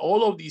 in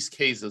all of these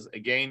cases,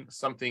 again,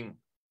 something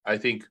I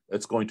think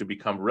that's going to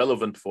become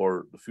relevant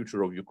for the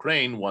future of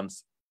Ukraine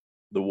once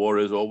the war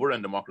is over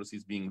and democracy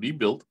is being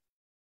rebuilt,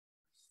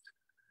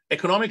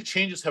 economic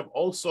changes have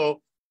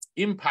also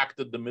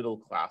impacted the middle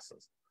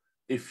classes.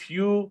 If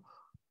you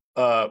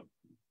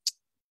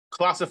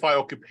classify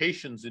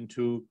occupations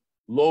into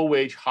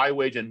low-wage,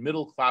 high-wage, and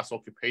middle-class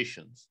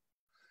occupations,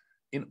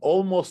 in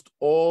almost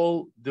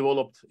all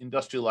developed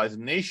industrialized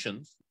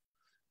nations,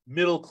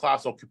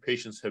 middle-class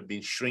occupations have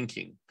been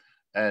shrinking,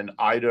 and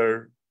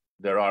either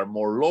there are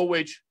more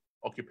low-wage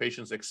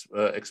occupations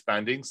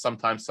expanding,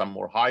 sometimes some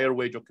more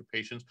higher-wage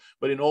occupations,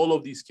 but in all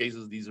of these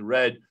cases, these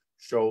red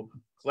show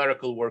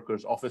clerical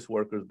workers, office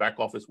workers, back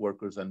office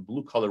workers, and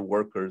blue-collar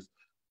workers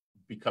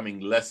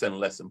becoming less and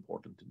less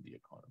important in the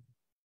economy.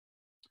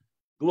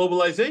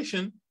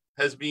 Globalization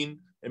has been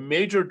a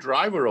major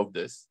driver of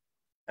this,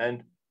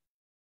 and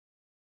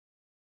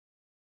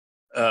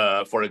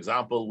for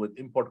example, with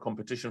import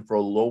competition for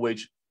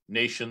low-wage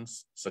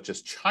nations such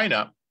as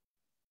China,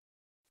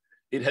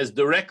 it has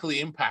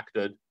directly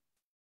impacted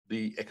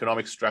the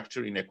economic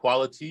structure,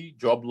 inequality,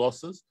 job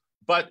losses,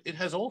 but it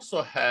has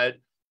also had,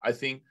 I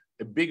think,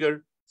 a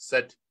bigger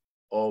set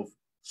of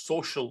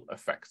social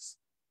effects.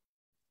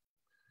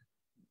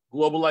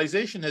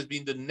 globalization has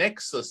been the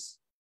nexus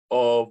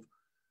of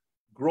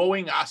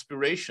growing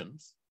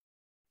aspirations.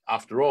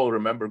 After all,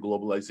 remember,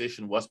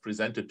 globalization was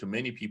presented to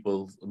many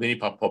people, many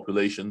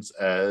populations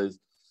as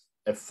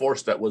a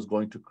force that was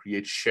going to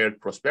create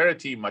shared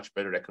prosperity, much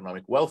better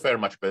economic welfare,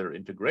 much better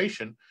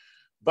integration.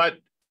 But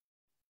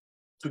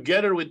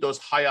together with those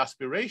high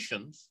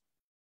aspirations,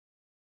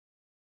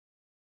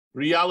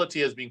 reality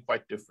has been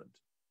quite different.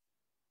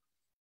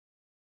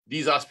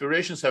 These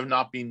aspirations have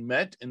not been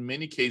met. In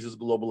many cases,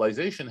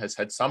 globalization has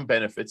had some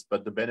benefits,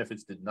 but the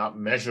benefits did not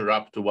measure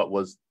up to what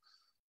was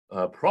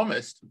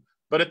promised.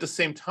 But at the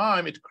same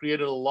time, it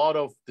created a lot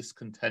of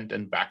discontent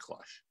and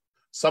backlash.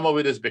 Some of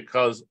it is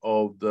because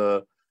of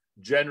the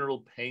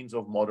general pains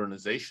of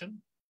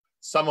modernization.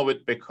 Some of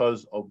it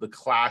because of the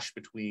clash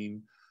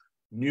between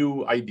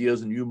new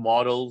ideas, new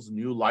models,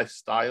 new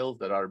lifestyles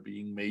that are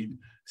being made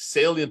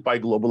salient by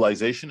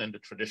globalization and the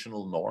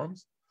traditional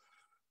norms.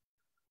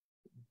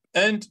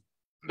 And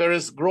there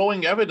is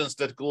growing evidence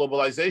that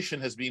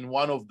globalization has been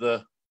one of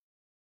the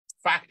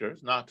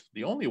factors, not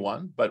the only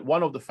one, but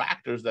one of the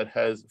factors that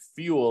has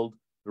fueled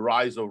the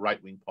rise of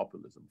right-wing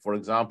populism. For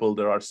example,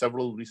 there are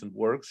several recent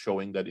works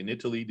showing that in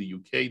Italy, the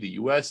UK, the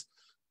US,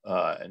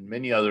 and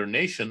many other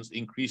nations,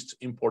 increased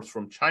imports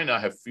from China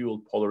have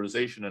fueled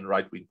polarization and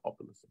right-wing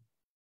populism.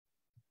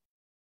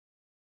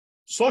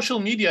 Social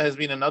media has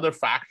been another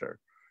factor.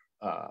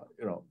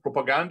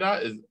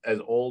 Propaganda is as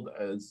old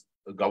as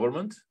the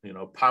government.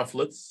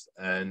 Pamphlets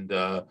and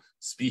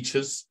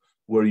speeches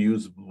were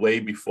used way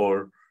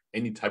before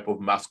any type of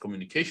mass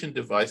communication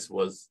device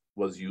was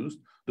used.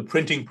 The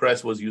printing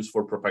press was used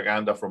for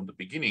propaganda from the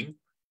beginning,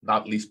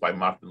 not least by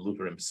Martin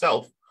Luther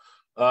himself.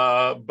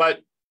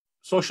 But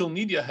social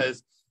media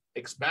has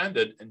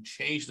expanded and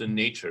changed the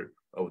nature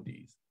of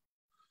these.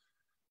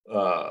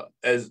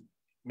 As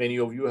many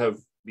of you have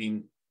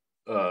been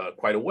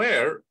quite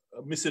aware,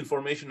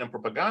 misinformation and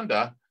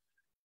propaganda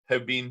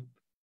have been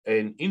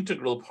an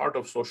integral part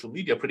of social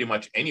media pretty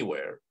much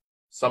anywhere.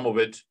 Some of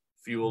it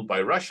fueled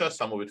by Russia,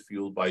 some of it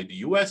fueled by the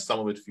US, some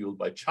of it fueled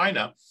by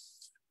China.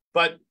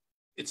 But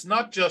it's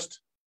not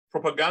just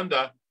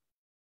propaganda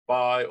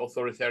by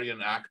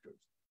authoritarian actors.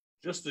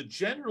 Just the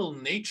general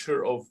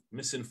nature of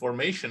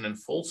misinformation and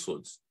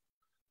falsehoods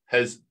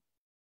has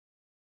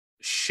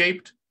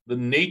shaped the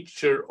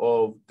nature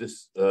of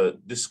this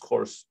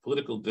discourse,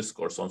 political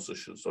discourse on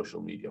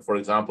social media. For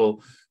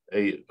example,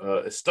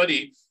 a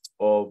study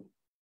of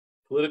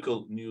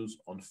political news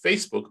on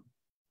Facebook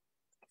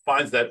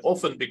finds that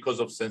often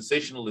because of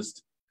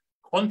sensationalist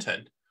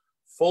content,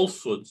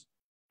 falsehoods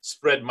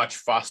spread much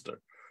faster.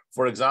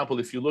 For example,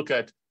 if you look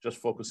at, just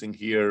focusing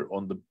here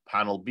on the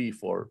panel B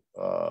for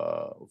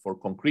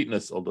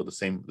concreteness, although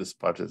this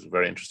part is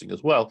very interesting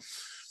as well.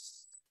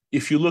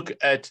 If you look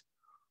at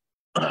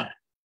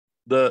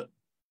the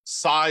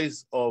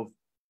size of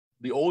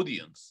the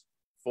audience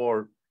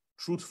for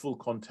truthful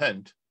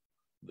content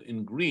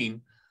in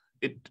green,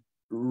 it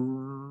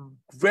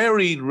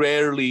very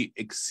rarely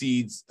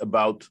exceeds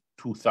about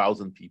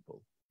 2,000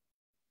 people.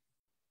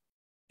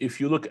 If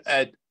you look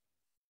at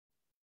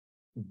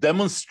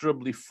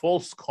demonstrably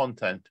false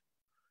content,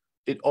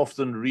 it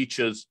often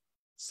reaches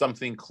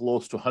something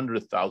close to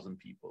 100,000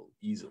 people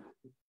easily.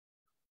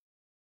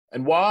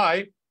 And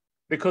why?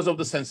 Because of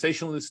the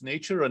sensationalist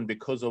nature and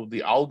because of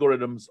the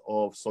algorithms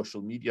of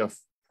social media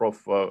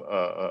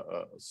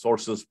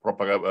sources,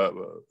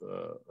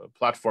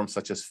 platforms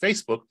such as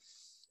Facebook,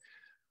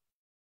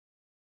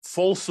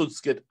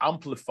 falsehoods get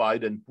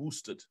amplified and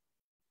boosted.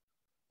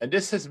 And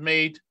this has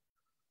made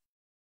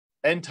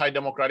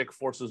anti-democratic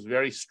forces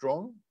very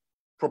strong.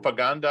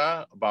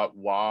 Propaganda about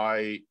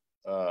why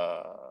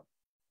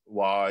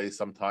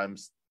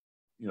sometimes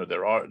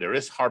there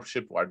is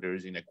hardship, why there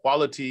is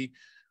inequality,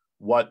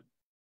 what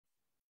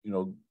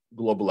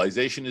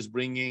globalization is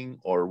bringing,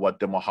 or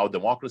how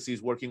democracy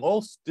is working.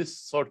 All this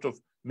sort of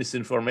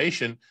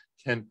misinformation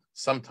can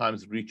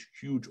sometimes reach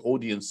huge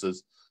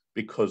audiences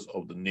because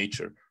of the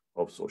nature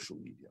of social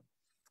media.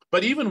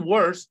 But even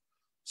worse,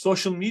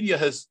 social media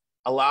has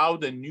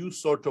allowed a new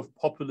sort of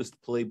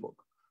populist playbook,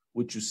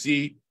 which you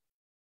see,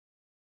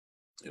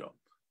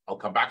 I'll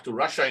come back to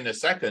Russia in a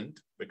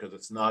second because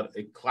it's not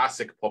a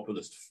classic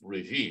populist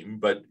regime,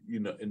 but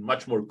in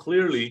much more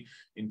clearly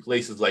in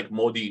places like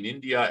Modi in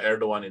India,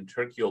 Erdogan in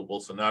Turkey, or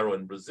Bolsonaro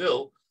in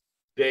Brazil,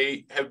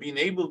 they have been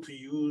able to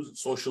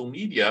use social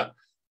media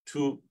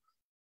to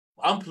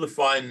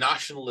amplify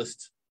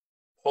nationalist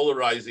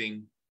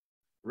polarizing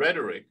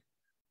rhetoric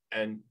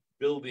and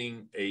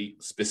building a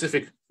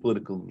specific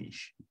political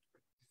niche.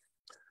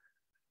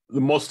 The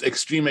most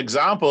extreme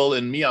example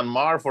in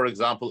Myanmar, for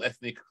example,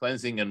 ethnic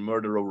cleansing and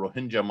murder of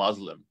Rohingya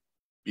Muslim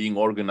being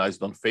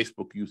organized on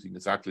Facebook using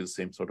exactly the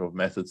same sort of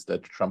methods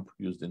that Trump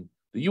used in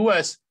the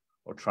US,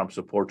 or Trump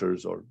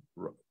supporters or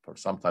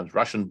sometimes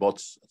Russian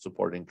bots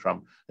supporting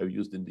Trump have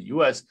used in the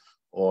US,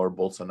 or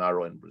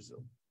Bolsonaro in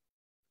Brazil.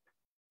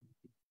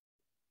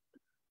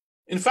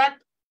 In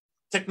fact,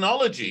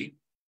 technology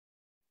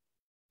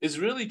is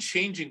really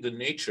changing the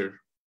nature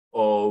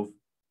of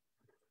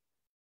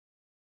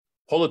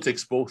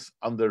politics both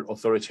under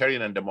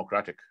authoritarian and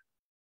democratic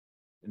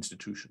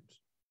institutions.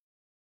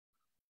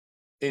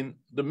 In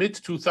the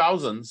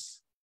mid-2000s,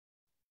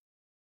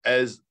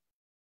 as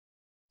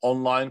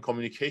online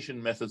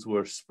communication methods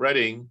were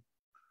spreading,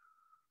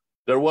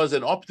 there was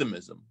an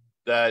optimism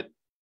that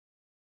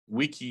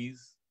wikis,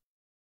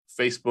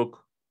 Facebook,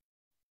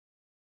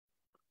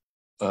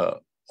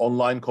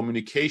 online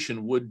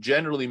communication would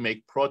generally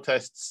make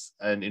protests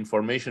and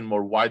information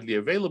more widely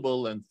available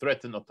and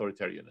threaten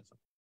authoritarianism.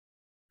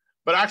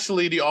 But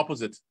actually, the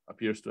opposite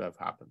appears to have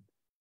happened.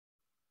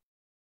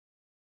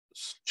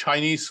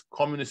 Chinese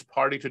Communist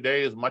Party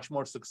today is much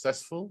more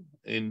successful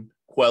in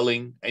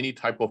quelling any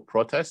type of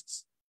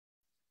protests.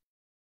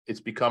 It's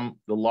become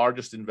the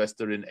largest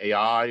investor in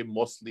AI,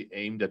 mostly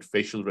aimed at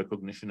facial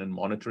recognition and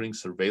monitoring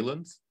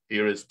surveillance.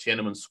 Here is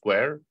Tiananmen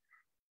Square,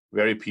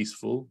 very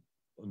peaceful,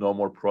 no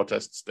more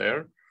protests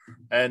there.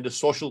 And the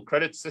social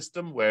credit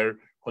system, where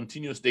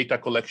continuous data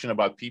collection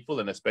about people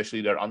and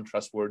especially their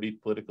untrustworthy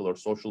political or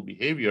social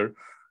behavior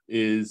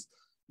is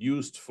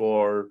used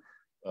for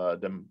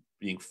them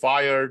being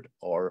fired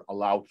or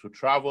allowed to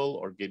travel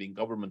or getting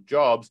government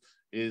jobs,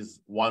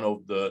 is one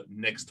of the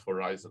next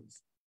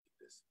horizons.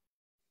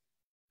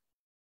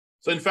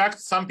 So in fact,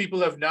 some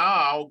people have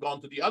now gone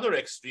to the other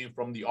extreme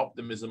from the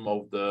optimism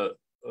of the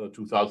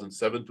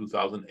 2007,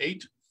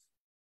 2008,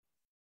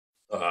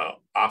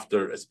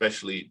 after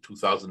especially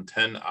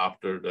 2010,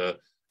 after the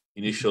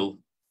initial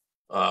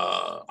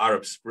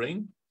Arab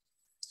Spring.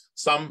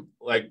 Some,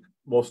 like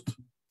most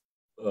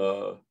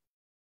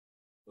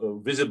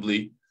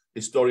visibly,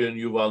 historian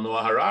Yuval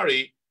Noah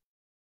Harari,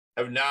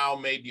 have now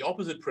made the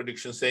opposite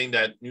prediction, saying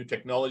that new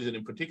technologies, and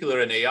in particular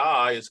an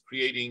AI, is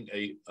creating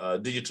a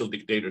digital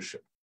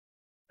dictatorship,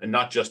 and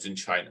not just in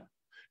China.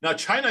 Now,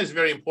 China is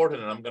very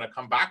important, and I'm going to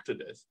come back to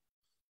this,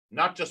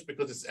 not just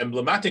because it's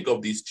emblematic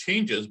of these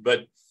changes,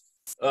 but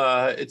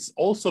it's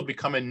also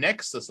become a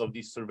nexus of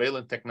these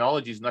surveillance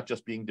technologies, not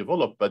just being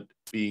developed, but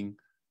being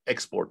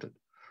exported.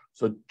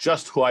 So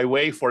just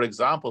Huawei, for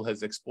example,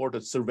 has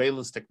exported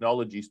surveillance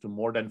technologies to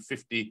more than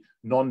 50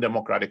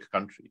 non-democratic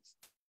countries.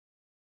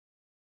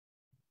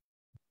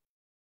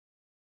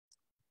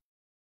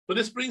 So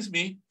this brings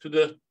me to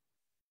the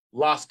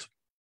last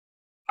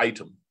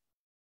item,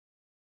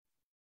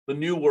 the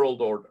New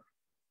World Order.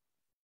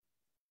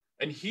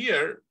 And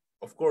here,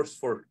 of course,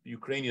 for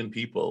Ukrainian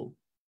people,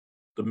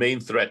 the main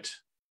threat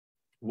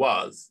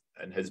was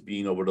and has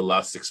been over the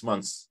last 6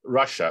 months,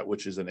 Russia,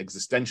 which is an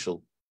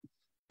existential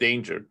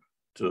danger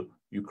to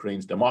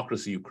Ukraine's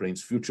democracy,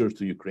 Ukraine's future,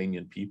 to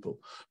Ukrainian people.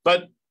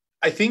 But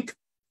I think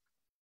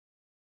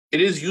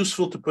it is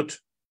useful to put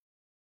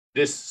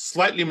this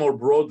slightly more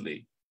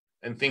broadly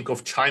and think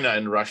of China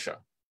and Russia.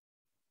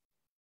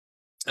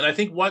 And I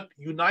think what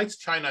unites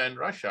China and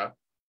Russia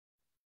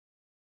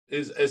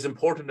is as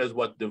important as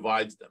what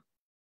divides them.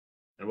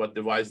 And what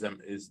divides them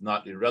is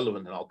not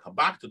irrelevant, and I'll come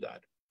back to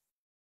that.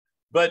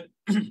 But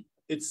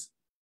it's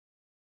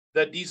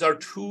that these are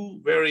two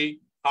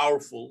very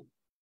powerful,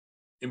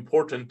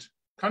 important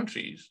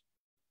countries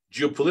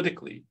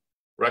geopolitically.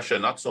 Russia,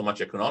 not so much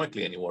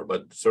economically anymore,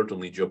 but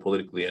certainly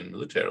geopolitically and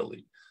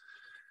militarily.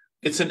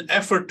 It's an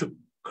effort to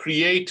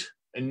create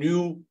a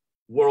new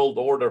world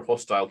order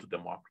hostile to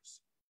democracy.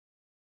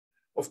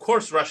 Of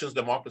course, Russia's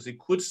democracy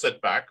could set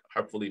back,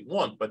 hopefully it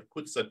won't, but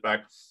could set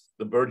back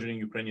the burgeoning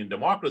Ukrainian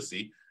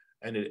democracy,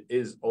 and it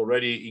is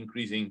already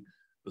increasing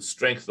the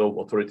strength of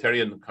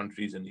authoritarian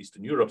countries in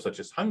Eastern Europe, such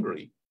as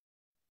Hungary.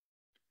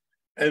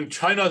 And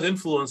China's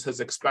influence has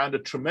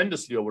expanded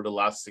tremendously over the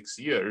last 6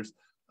 years,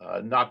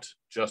 not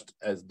just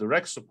as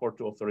direct support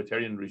to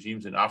authoritarian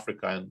regimes in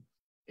Africa and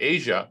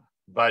Asia,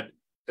 but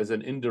as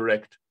an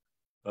indirect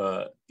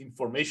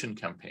information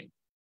campaign.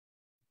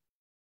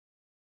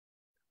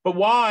 But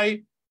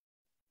why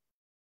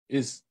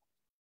is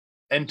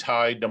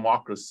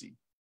anti-democracy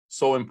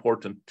so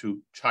important to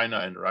China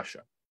and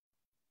Russia?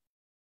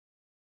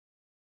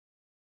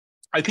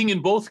 I think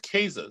in both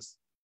cases,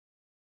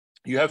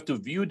 you have to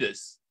view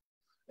this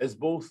as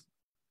both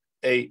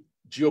a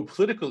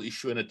geopolitical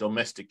issue and a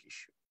domestic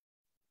issue.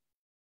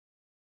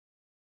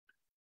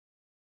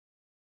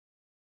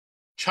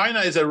 China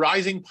is a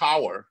rising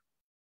power,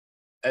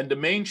 and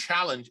the main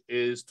challenge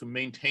is to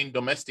maintain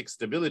domestic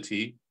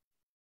stability,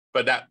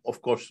 but that,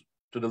 of course,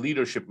 to the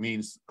leadership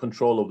means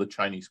control of the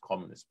Chinese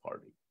Communist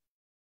Party.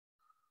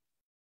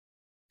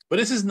 But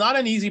this is not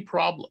an easy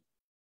problem.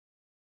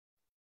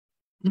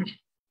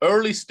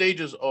 Early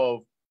stages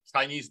of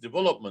Chinese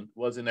development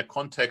was in a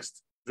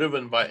context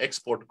driven by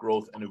export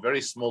growth and a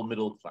very small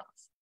middle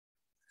class.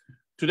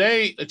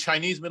 Today, the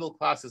Chinese middle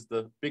class is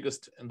the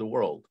biggest in the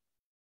world.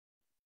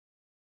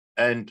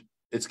 And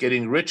it's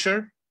getting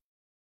richer.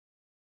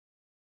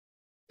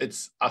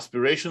 Its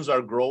aspirations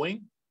are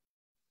growing.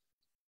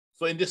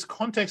 So in this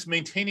context,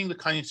 maintaining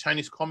the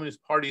Chinese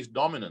Communist Party's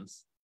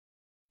dominance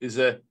is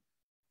a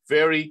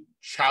very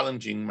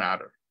challenging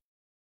matter.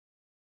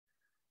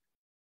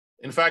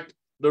 In fact,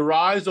 the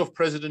rise of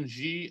President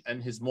Xi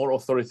and his more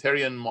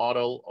authoritarian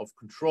model of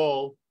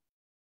control,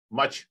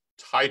 much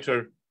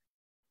tighter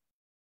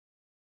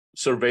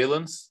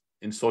surveillance,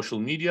 in social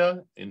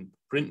media, in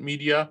print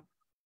media,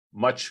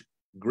 much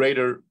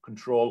greater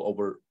control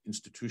over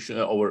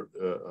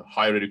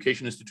higher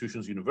education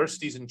institutions,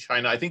 universities in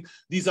China. I think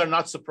these are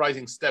not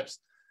surprising steps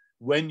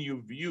when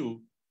you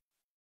view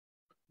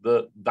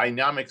the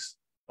dynamics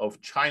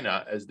of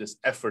China as this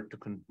effort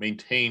to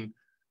maintain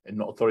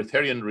an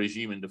authoritarian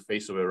regime in the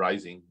face of a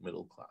rising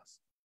middle class.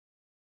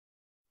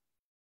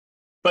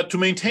 But to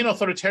maintain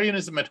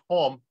authoritarianism at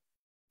home,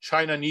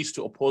 China needs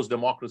to oppose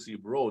democracy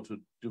abroad to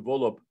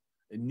develop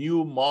a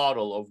new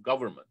model of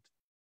government.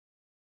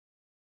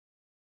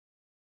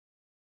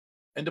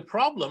 And the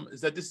problem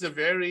is that this is a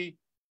very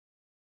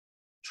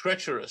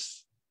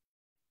treacherous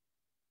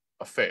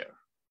affair.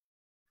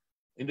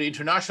 In the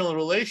international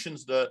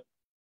relations, the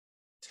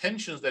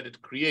tensions that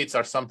it creates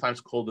are sometimes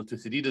called the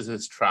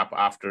Thucydides' trap,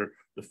 after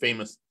the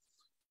famous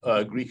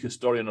Greek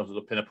historian of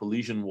the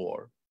Peloponnesian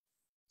War.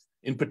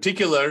 In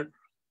particular,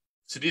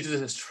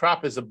 Thucydides'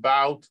 trap is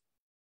about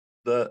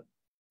the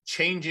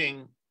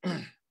changing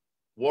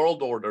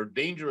world order,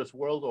 dangerous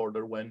world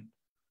order, when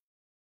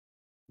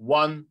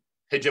one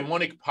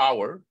hegemonic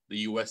power, the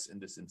US in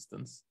this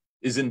instance,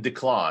 is in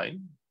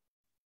decline,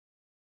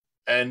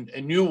 and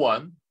a new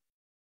one,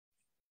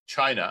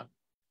 China,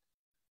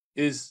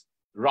 is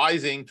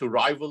rising to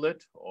rival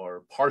it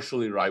or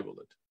partially rival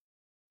it.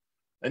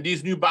 And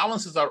these new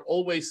balances are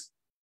always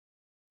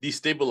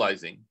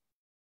destabilizing,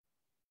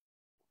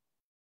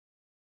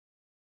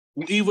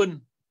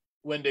 even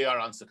when they are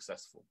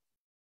unsuccessful.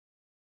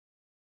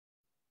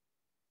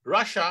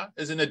 Russia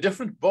is in a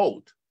different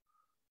boat,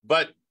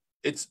 but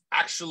it's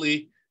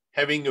actually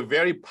having a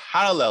very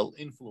parallel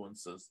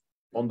influences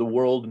on the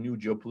world new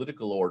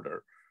geopolitical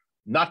order,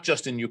 not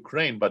just in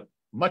Ukraine, but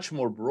much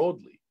more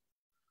broadly.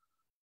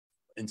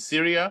 In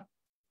Syria,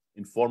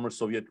 in former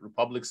Soviet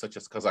republics such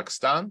as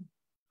Kazakhstan,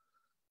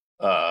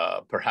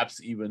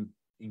 perhaps even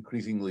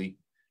increasingly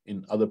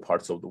in other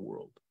parts of the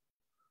world.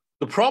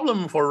 The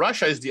problem for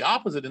Russia is the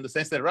opposite, in the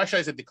sense that Russia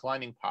is a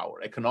declining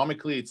power.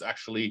 Economically, it's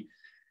actually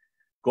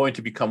going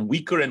to become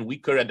weaker and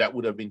weaker, and that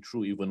would have been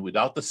true even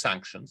without the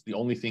sanctions. The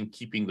only thing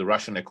keeping the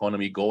Russian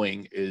economy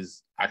going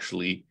is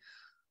actually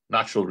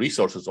natural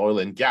resources, oil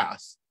and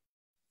gas.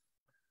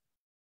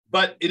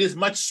 But it is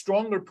much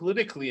stronger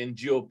politically and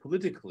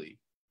geopolitically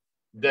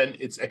than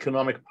its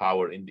economic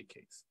power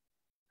indicates.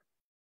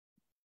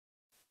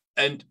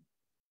 And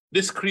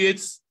this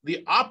creates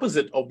the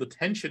opposite of the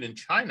tension in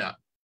China,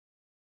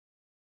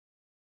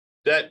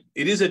 that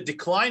it is a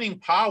declining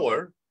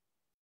power,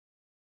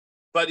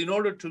 but in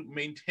order to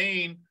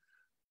maintain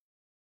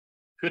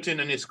Putin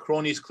and his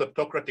cronies'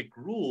 kleptocratic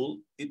rule,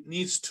 it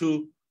needs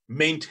to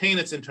maintain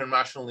its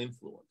international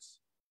influence.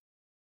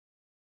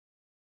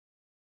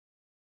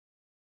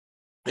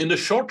 In the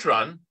short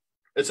run,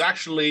 it's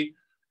actually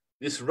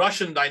these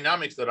Russian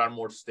dynamics that are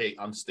more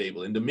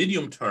unstable. In the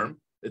medium term,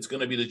 it's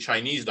going to be the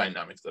Chinese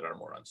dynamics that are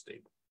more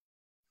unstable.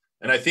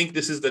 And I think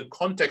this is the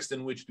context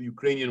in which the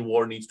Ukrainian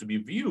war needs to be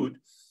viewed.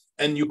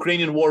 And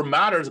Ukrainian war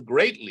matters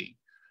greatly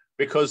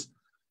because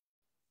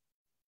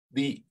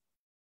the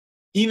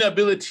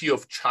inability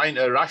of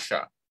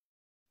Russia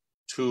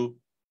to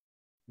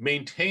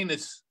maintain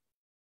its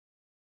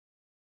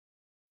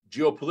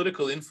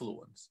geopolitical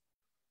influence,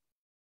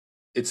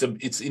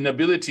 its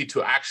inability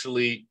to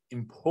actually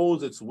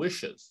impose its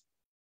wishes,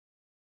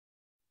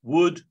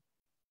 would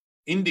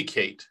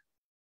indicate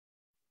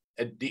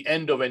at the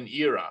end of an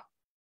era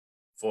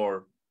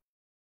for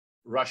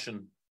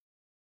Russian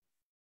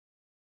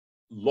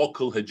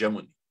local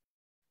hegemony.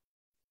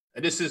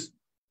 And this is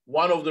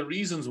one of the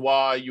reasons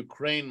why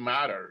Ukraine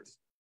matters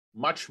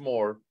much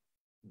more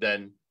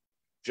than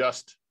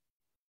just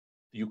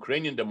the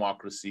Ukrainian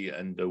democracy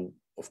and the,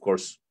 of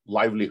course,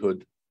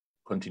 livelihood,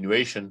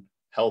 continuation,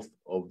 health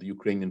of the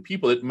Ukrainian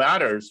people. It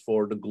matters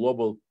for the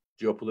global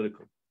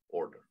geopolitical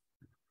order.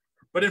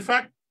 But in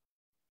fact,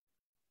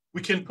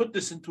 we can put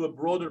this into a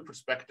broader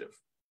perspective.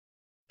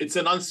 It's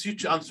an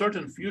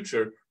uncertain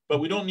future, but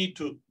we don't need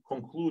to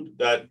conclude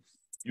that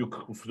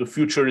the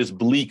future is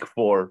bleak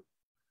for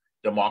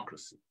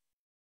democracy.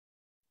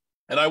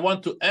 And I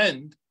want to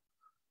end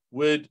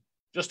with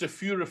just a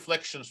few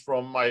reflections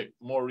from my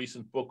more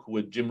recent book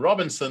with Jim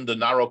Robinson, The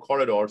Narrow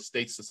Corridor,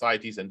 States,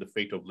 Societies, and the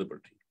Fate of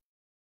Liberty.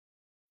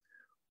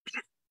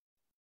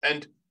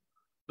 And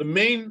the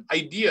main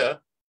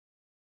idea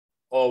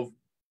of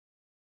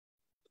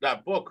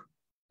that book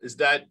is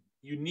that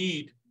you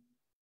need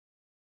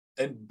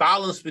a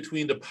balance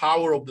between the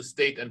power of the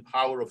state and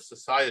power of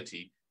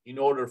society in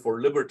order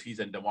for liberties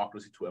and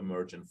democracy to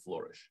emerge and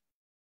flourish.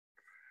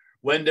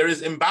 When there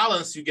is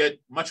imbalance, you get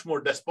much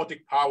more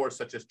despotic powers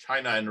such as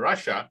China and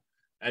Russia.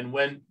 And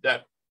when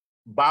that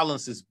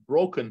balance is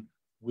broken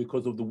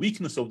because of the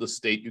weakness of the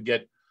state, you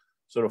get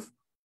sort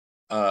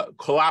of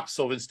collapse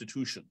of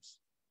institutions.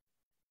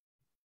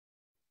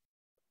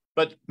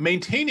 But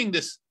maintaining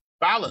this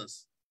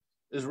balance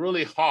is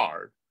really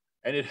hard,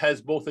 and it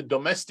has both a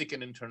domestic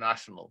and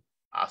international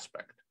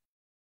aspect.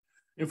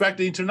 In fact,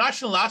 the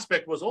international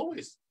aspect was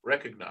always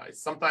recognized,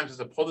 sometimes as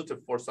a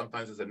positive force,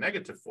 sometimes as a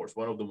negative force.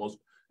 One of the most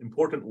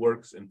important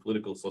works in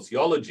political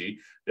sociology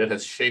that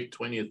has shaped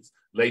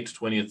late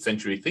 20th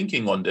century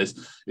thinking on this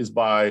is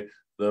by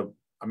the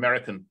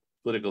American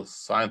political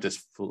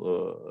scientist,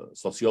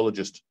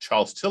 sociologist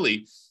Charles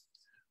Tilly,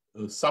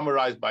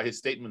 summarized by his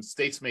statement,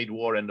 "States made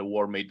war and the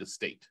war made the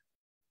state."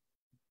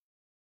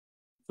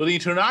 So the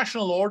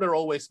international order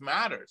always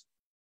matters,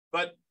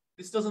 but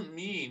this doesn't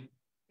mean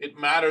it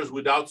matters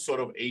without sort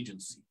of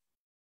agency.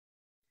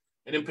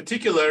 And in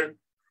particular,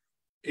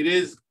 it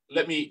is,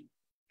 let me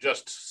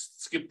just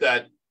skip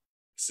that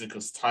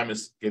because time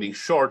is getting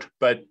short,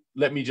 but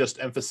let me just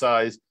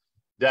emphasize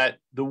that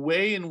the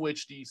way in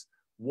which these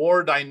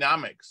war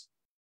dynamics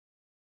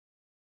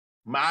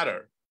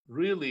matter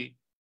really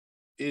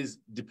is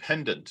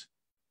dependent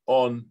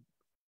on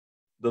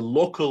the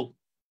local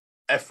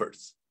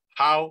efforts,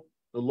 how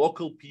the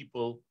local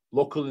people,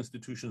 local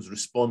institutions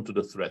respond to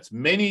the threats.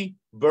 Many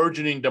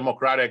burgeoning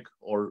democratic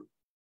or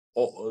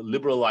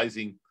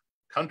liberalizing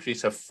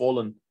countries have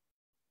fallen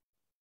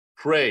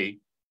prey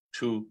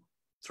to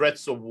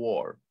threats of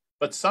war.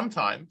 But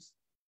sometimes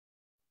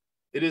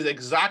it is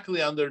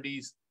exactly under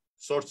these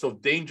sorts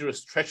of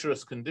dangerous,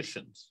 treacherous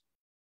conditions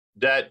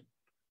that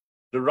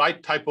the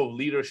right type of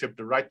leadership,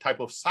 the right type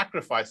of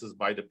sacrifices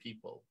by the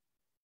people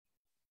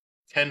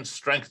can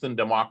strengthen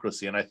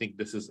democracy. And I think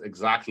this is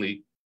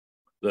exactly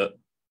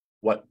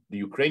what the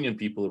Ukrainian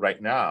people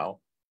right now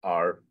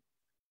are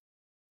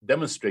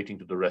demonstrating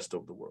to the rest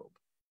of the world.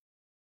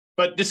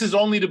 But this is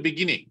only the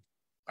beginning,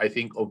 I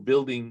think, of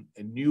building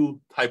a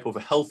new type of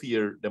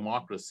healthier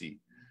democracy.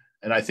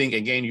 And I think,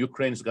 again,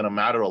 Ukraine is going to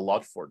matter a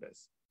lot for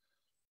this.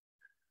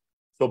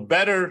 So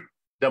better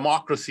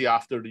democracy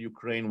after the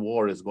Ukraine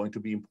war is going to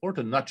be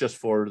important, not just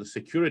for the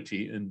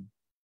security in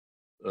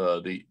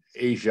the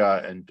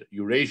Asia and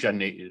Eurasia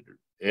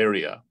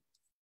area,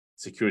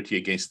 security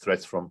against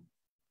threats from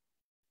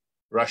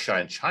Russia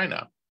and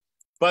China,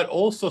 but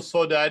also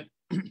so that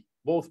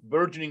both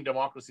burgeoning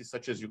democracies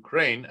such as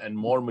Ukraine and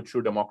more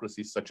mature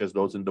democracies such as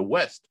those in the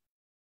West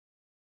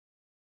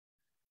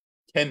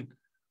can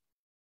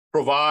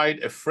provide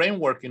a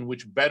framework in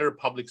which better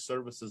public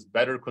services,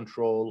 better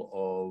control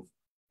of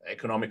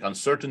economic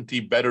uncertainty,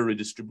 better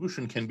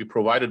redistribution can be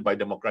provided by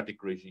democratic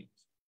regimes.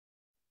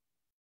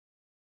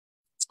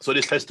 So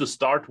this has to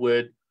start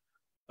with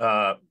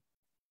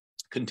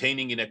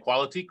containing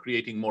inequality,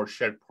 creating more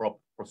shared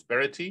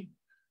prosperity.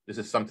 This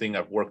is something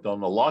I've worked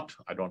on a lot.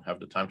 I don't have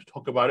the time to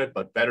talk about it,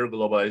 but better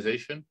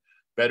globalization,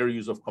 better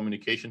use of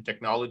communication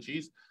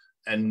technologies,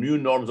 and new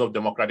norms of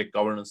democratic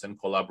governance and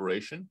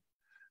collaboration.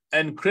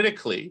 And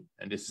critically,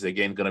 and this is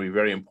again going to be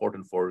very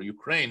important for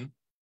Ukraine,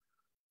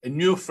 a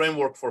new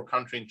framework for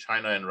countering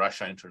China and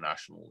Russia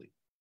internationally.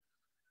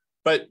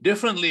 But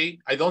differently,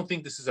 I don't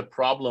think this is a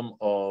problem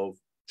of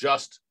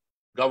just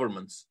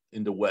governments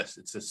in the West.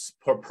 It's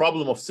a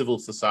problem of civil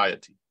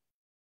society.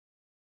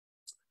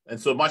 And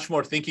so much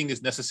more thinking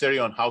is necessary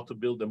on how to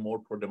build a more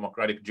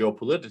pro-democratic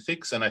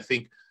geopolitics. And I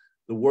think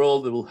the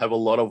world will have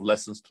a lot of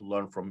lessons to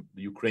learn from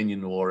the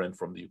Ukrainian war and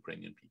from the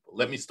Ukrainian people.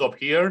 Let me stop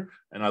here,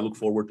 and I look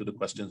forward to the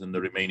questions in the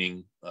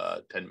remaining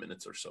 10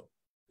 minutes or so.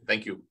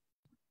 Thank you.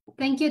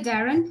 Thank you,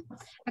 Daron.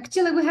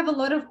 Actually, we have a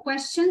lot of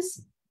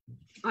questions.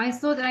 I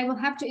thought that I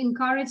will have to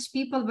encourage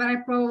people, but I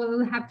probably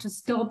will have to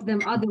stop them.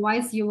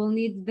 Otherwise, you will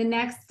need the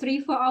next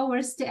 3-4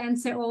 hours to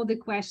answer all the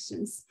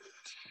questions.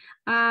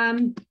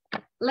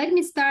 Let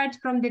me start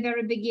from the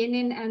very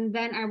beginning, and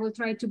then I will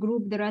try to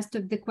group the rest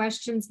of the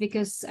questions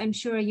because I'm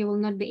sure you will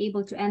not be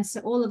able to answer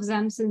all of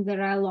them since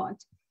there are a lot.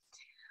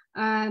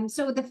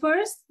 So the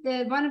first,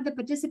 one of the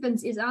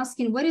participants is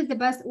asking, what is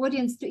the best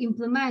audience to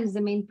implement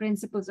the main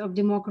principles of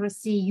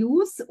democracy,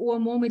 youth or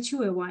more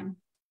mature one?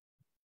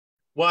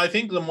 Well, I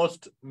think the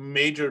most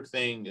major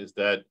thing is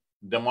that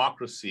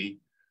democracy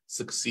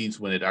succeeds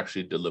when it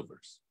actually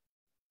delivers.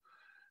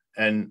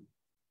 And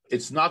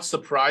it's not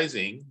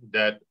surprising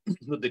that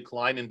the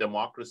decline in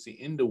democracy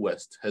in the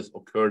West has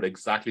occurred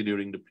exactly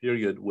during the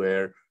period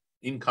where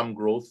income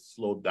growth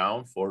slowed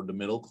down for the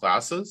middle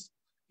classes,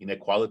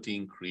 inequality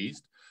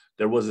increased.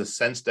 There was a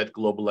sense that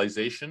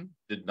globalization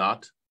did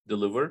not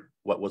deliver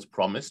what was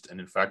promised. And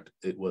in fact,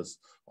 it was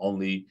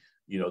only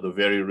the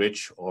very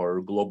rich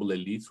or global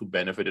elites who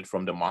benefited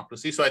from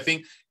democracy. So I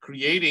think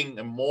creating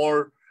a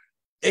more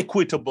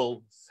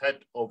equitable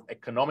set of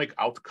economic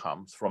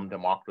outcomes from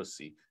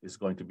democracy is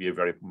going to be a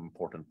very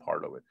important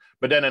part of it.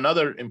 But then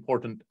another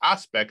important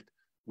aspect,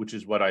 which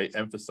is what I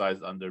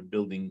emphasized under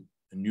building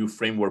a new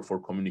framework for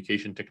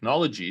communication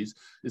technologies,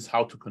 is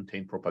how to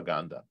contain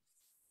propaganda.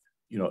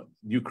 The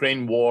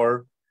Ukraine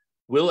war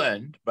will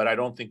end, but I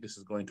don't think this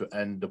is going to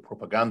end the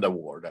propaganda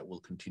war that will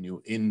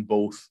continue in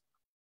both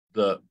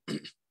the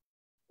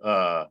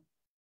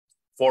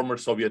former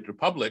Soviet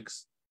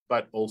republics,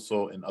 but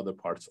also in other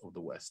parts of the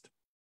West.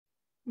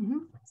 Mm-hmm.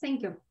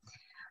 Thank you.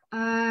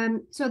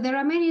 So there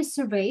are many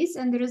surveys,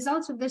 and the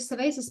results of the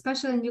surveys,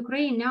 especially in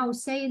Ukraine now,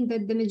 saying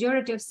that the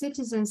majority of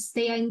citizens,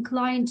 they are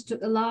inclined to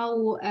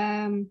allow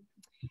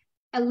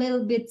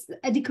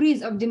a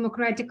decrease of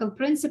democratical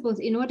principles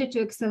in order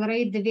to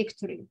accelerate the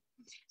victory.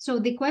 So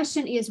the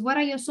question is, what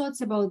are your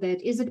thoughts about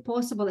that? Is it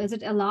possible, is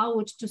it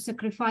allowed to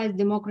sacrifice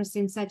democracy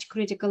in such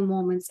critical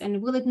moments?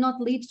 And will it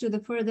not lead to the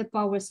further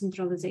power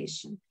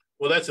centralization?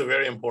 Well, that's a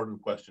very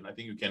important question. I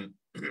think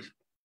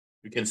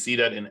you can see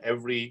that in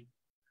every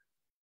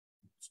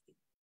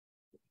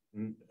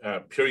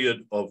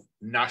period of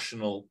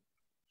national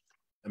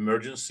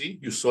emergency.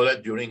 You saw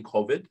that during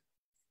COVID.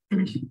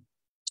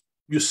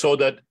 You saw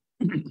that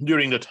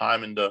during the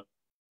time in the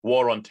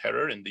war on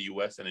terror in the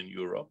US and in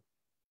Europe.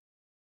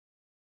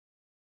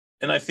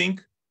 And I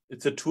think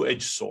it's a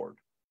two-edged sword.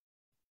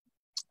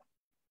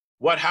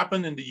 What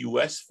happened in the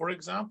US, for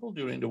example,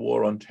 during the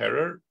war on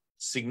terror,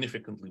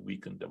 significantly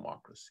weakened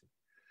democracy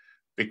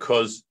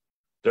because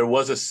there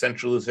was a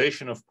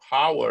centralization of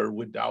power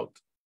without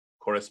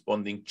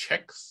corresponding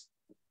checks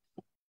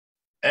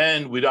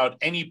and without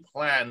any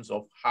plans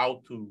of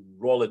how to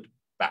roll it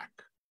back.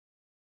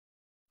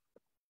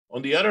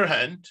 On the other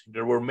hand,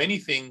 there were many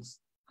things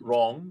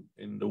wrong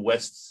in the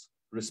West's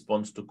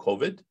response to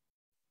COVID.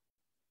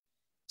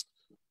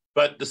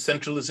 But the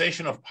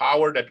centralization of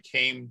power that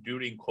came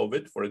during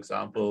COVID, for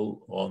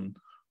example, on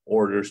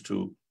orders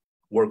to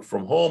work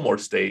from home or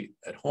stay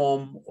at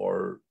home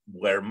or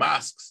wear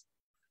masks,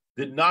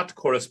 did not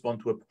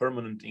correspond to a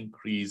permanent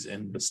increase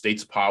in the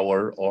state's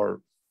power or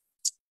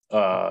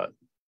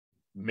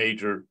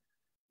major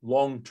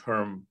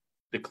long-term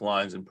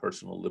declines in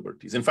personal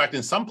liberties. In fact,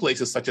 in some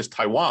places, such as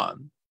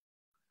Taiwan,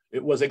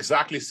 it was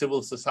exactly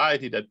civil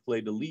society that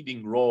played a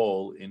leading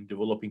role in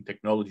developing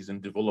technologies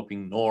and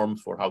developing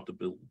norms for how to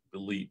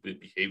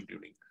behave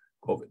during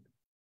COVID.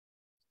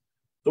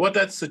 So what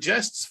that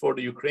suggests for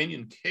the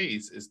Ukrainian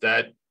case is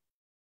that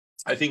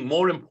I think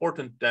more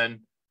important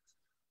than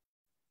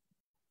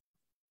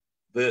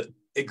the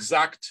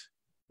exact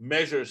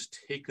measures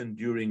taken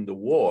during the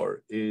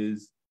war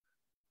is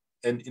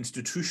an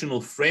institutional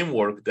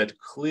framework that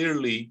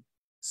clearly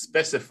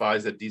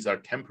specifies that these are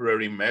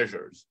temporary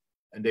measures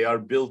and they are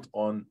built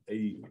on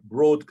a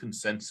broad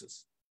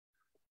consensus.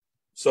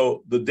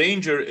 So the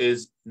danger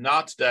is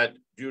not that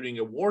during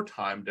a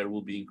wartime there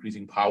will be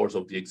increasing powers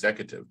of the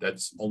executive,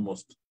 that's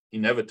almost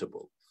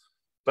inevitable,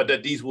 but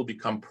that these will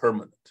become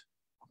permanent.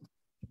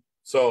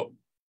 So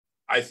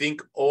I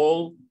think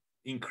all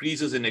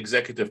increases in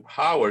executive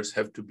powers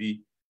have to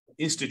be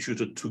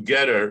instituted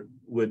together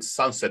with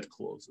sunset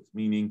clauses,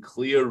 meaning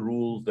clear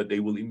rules that they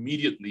will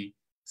immediately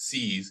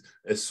cease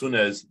as soon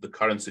as the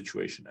current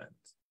situation ends.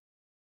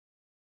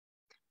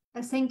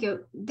 Thank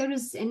you. There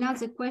is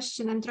another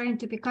question I'm trying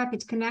to pick up.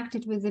 It's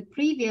connected with the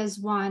previous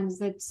ones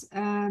that,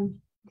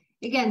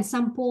 again,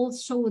 some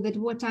polls show that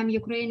wartime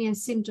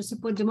Ukrainians seem to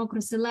support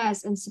democracy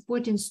less and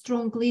supporting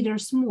strong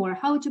leaders more.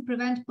 How to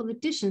prevent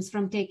politicians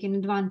from taking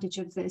advantage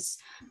of this?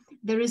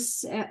 There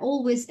is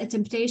always a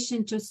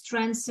temptation to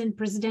strengthen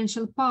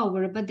presidential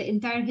power, but the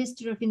entire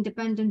history of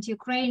independent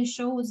Ukraine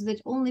shows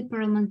that only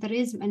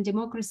parliamentarism and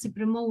democracy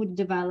promote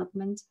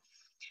development.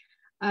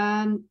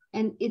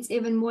 And it's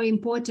even more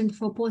important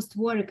for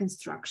post-war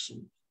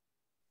reconstruction.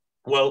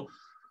 Well,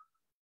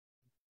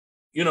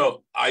 you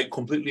know, I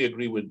completely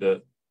agree with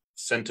the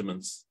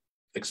sentiments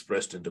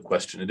expressed in the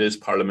question. It is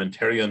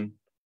parliamentarian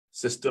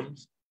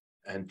systems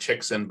and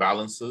checks and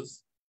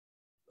balances,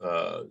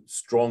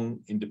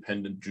 strong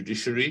independent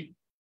judiciary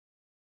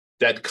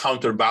that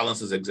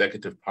counterbalances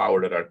executive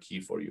power that are key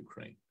for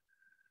Ukraine.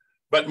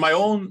 But my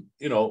own,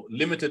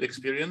 limited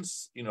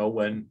experience,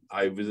 when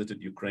I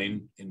visited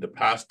Ukraine in the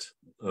past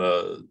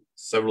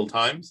several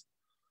times,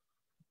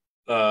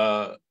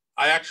 I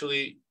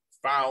actually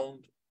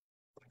found,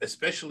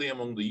 especially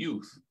among the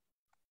youth,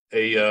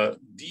 a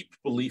deep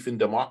belief in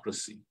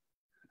democracy.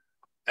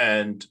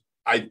 And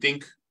I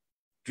think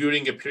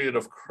during a period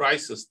of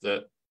crisis,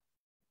 a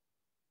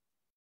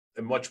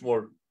much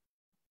more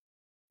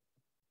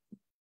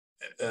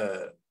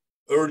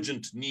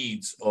urgent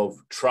needs of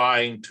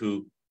trying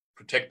to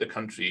protect the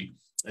country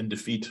and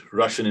defeat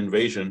Russian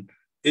invasion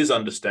is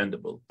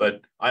understandable.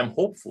 But I'm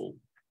hopeful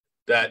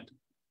that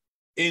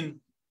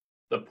in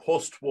the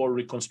post-war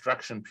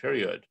reconstruction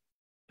period,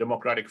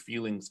 democratic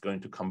feeling is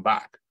going to come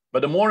back.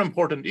 But the more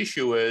important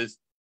issue is,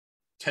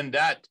 can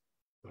that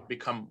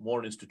become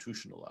more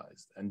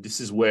institutionalized? And this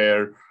is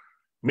where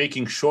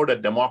making sure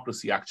that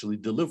democracy actually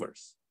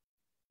delivers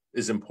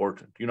is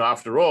important.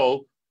 After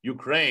all,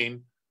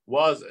 Ukraine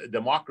was a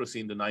democracy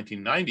in the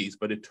 1990s,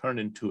 but it turned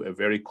into a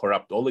very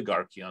corrupt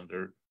oligarchy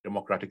under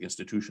democratic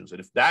institutions. And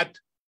if that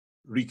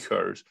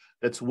recurs,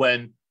 that's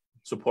when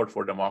support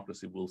for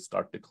democracy will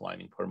start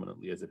declining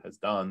permanently, as it has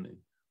done in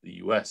the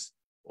US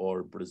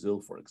or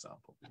Brazil, for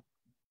example.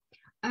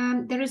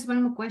 There is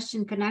one more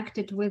question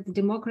connected with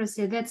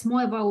democracy that's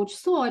more about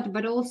thought,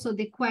 but also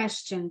the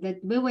question that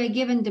we were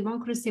given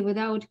democracy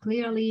without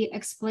clearly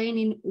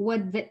explaining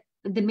what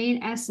the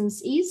main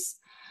essence is.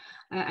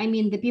 I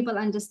mean, the people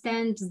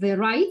understand the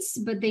rights,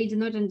 but they do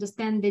not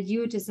understand the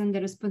duties and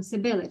the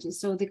responsibilities.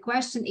 So the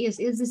question is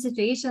the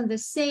situation the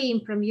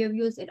same from your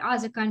views at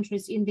other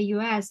countries in the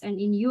US and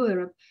in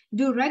Europe?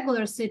 Do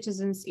regular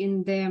citizens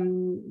in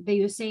the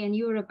USA and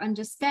Europe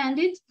understand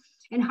it,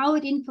 and how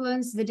it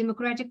influences the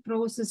democratic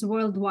process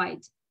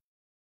worldwide?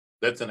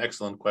 That's an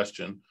excellent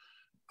question.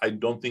 I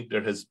don't think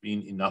there has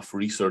been enough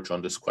research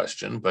on this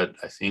question, but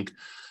I think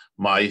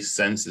my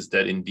sense is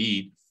that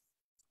indeed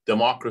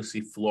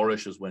democracy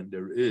flourishes when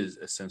there is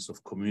a sense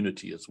of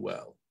community as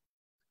well.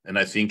 And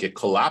I think a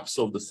collapse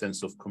of the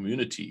sense of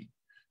community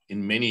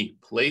in many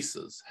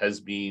places has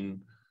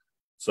been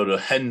sort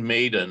of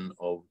handmaiden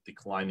of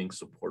declining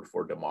support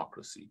for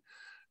democracy.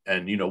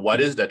 And, you know,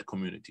 what is that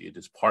community? It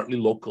is partly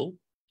local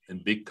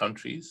in big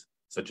countries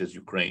such as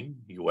Ukraine,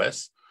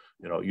 US.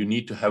 You know, you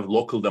need to have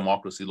local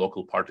democracy,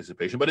 local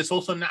participation, but it's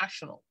also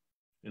national.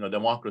 You know,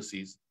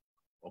 democracies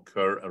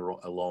occur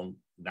along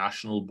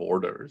national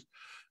borders.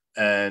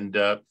 And,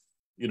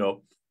 you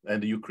know,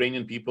 and the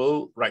Ukrainian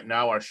people right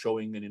now are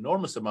showing an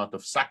enormous amount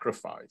of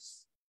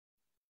sacrifice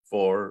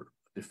for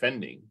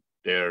defending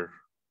their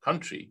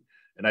country.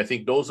 And I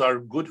think those are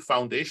good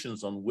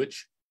foundations on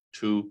which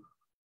to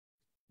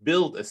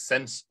build a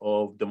sense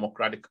of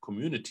democratic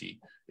community.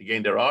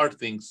 Again, there are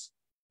things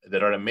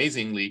that are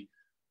amazingly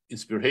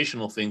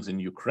inspirational things in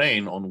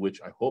Ukraine on which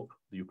I hope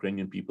the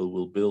Ukrainian people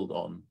will build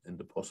on in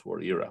the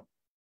post-war era.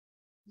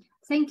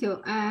 Thank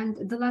you.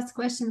 And the last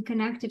question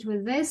connected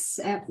with this,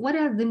 what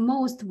are the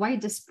most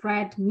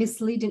widespread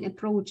misleading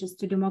approaches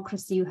to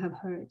democracy you have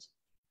heard?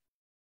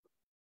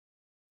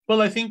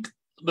 Well, I think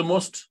the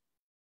most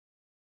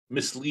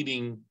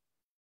misleading,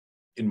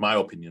 in my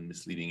opinion,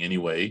 misleading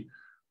anyway,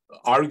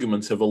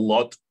 arguments have a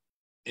lot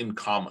in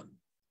common.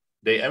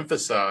 They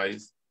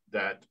emphasize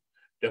that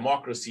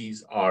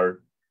democracies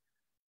are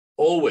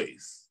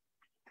always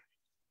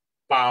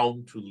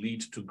bound to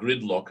lead to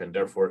gridlock and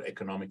therefore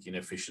economic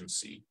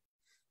inefficiency.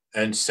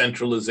 And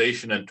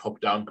centralization and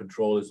top-down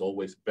control is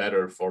always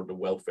better for the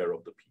welfare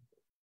of the people.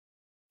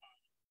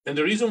 And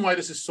the reason why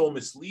this is so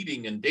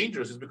misleading and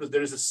dangerous is because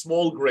there is a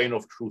small grain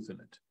of truth in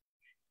it.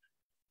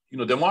 You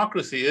know,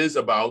 democracy is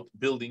about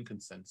building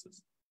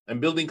consensus. And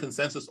building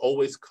consensus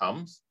always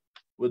comes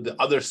with the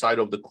other side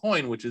of the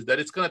coin, which is that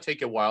it's going to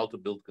take a while to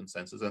build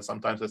consensus, and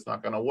sometimes it's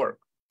not going to work.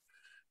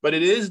 But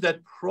it is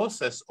that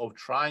process of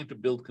trying to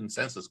build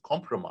consensus,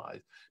 compromise,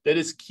 that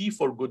is key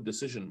for good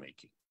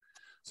decision-making.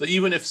 So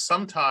even if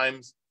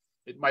sometimes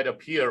it might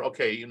appear,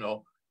 okay, you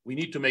know, we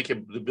need to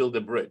build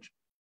a bridge.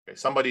 Okay,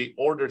 somebody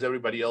orders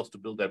everybody else to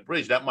build that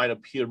bridge. That might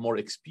appear more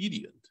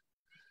expedient.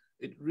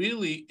 It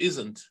really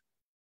isn't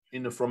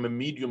from a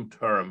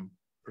medium-term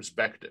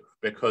perspective,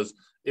 because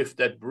if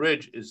that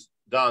bridge is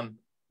done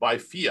by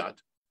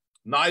fiat,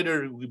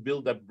 neither do we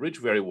build that bridge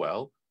very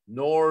well,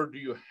 nor do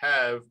you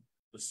have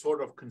the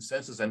sort of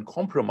consensus and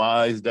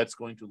compromise that's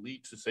going to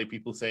lead to, say,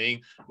 people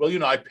saying, well, you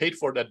know, I paid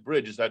for that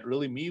bridge. Is that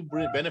really me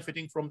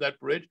benefiting from that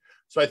bridge?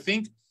 So I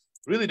think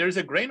really there's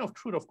a grain of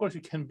truth. Of course,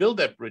 you can build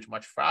that bridge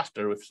much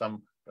faster if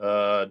some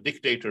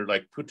dictator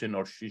like Putin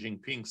or Xi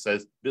Jinping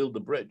says, build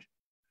the bridge.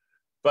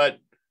 But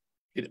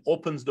it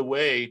opens the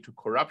way to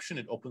corruption.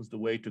 It opens the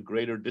way to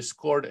greater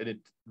discord. And it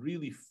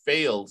really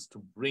fails to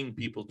bring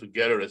people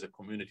together as a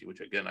community,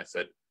 which, again, I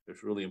said,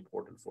 is really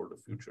important for the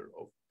future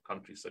of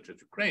countries such as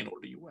Ukraine or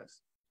the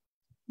US.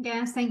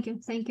 Yes, thank you.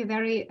 Thank you.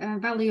 Very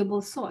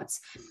valuable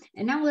thoughts.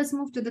 And now let's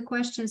move to the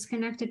questions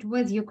connected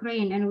with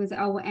Ukraine and with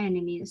our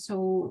enemy.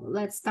 So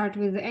let's start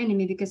with the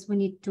enemy because we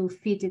need to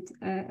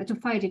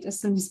fight it as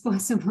soon as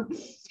possible.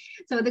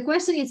 So the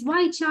question is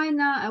why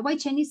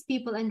Chinese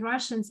people and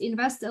Russians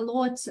invest a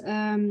lot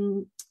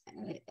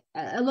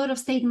of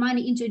state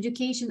money into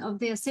education of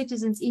their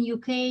citizens in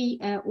UK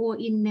or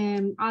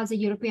in other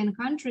European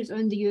countries or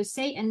in the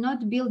USA and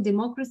not build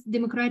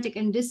democratic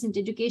and decent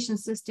education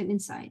system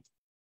inside?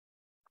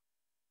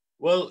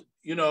 Well,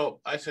 you know,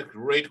 that's a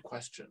great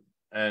question.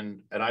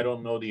 And I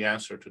don't know the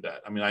answer to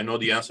that. I mean, I know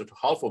the answer to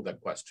half of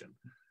that question.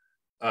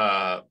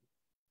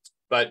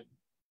 But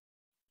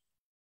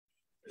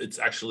it's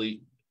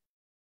actually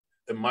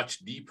a much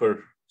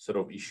deeper set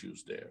of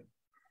issues there.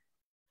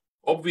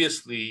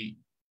 Obviously,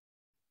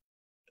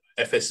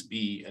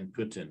 FSB and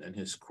Putin and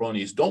his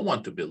cronies don't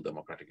want to build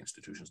democratic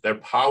institutions. Their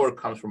power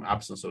comes from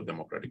absence of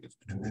democratic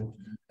institutions.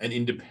 And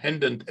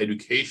independent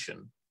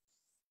education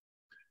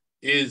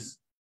is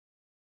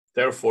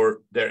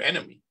therefore their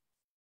enemy.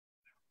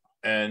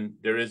 And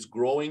there is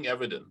growing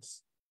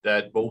evidence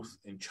that both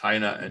in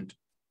China and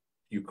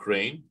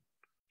Ukraine,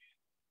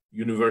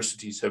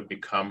 universities have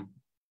become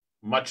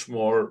much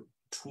more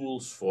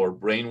tools for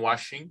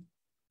brainwashing,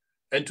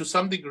 and to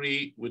some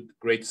degree with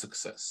great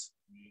success.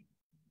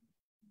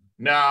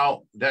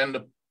 Now, then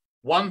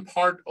one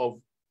part of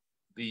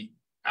the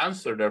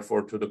answer,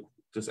 therefore, to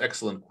this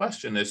excellent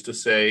question is to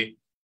say,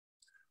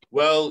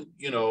 well,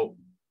 you know,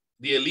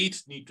 the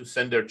elites need to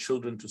send their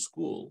children to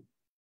school,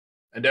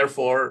 and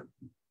therefore,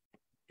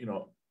 you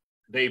know,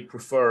 they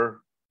prefer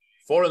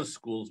foreign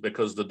schools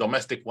because the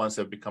domestic ones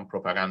have become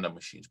propaganda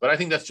machines. But I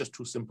think that's just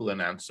too simple an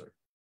answer.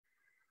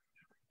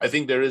 I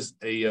think there is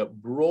a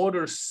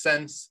broader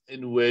sense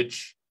in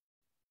which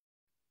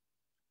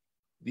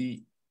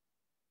the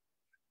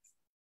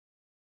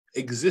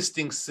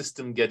existing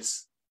system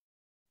gets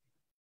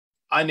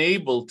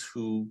unable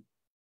to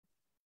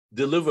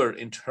deliver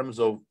in terms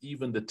of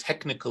even the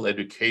technical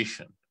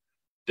education,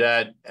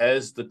 that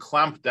as the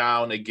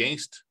clampdown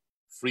against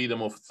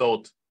freedom of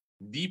thought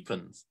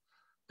deepens,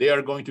 they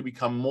are going to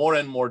become more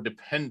and more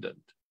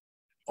dependent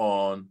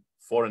on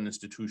foreign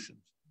institutions.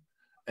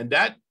 And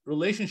that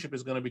relationship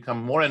is going to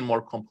become more and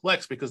more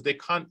complex because they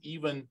can't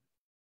even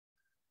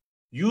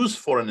use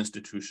foreign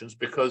institutions,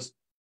 because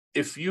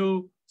if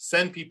you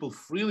send people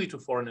freely to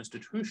foreign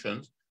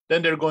institutions,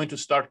 then they're going to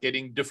start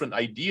getting different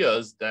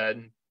ideas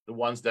than the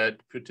ones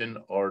that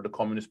Putin or the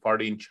Communist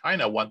Party in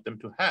China want them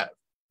to have.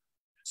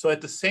 So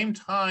at the same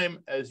time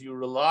as you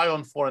rely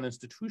on foreign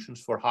institutions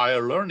for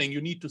higher learning,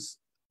 you need to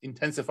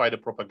intensify the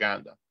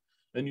propaganda.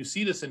 And you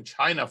see this in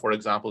China, for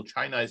example.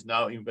 China is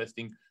now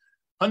investing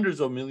hundreds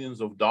of millions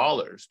of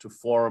dollars to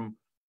form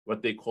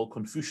what they call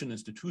Confucian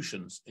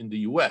institutions in the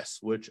US,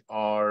 which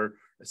are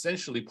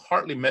essentially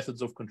partly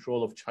methods of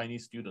control of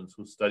Chinese students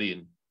who study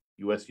in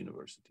US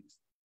universities.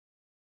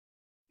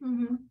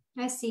 Mm-hmm.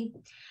 I see.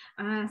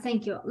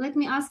 Thank you. Let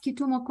me ask you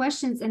two more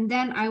questions, and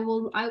then I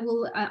will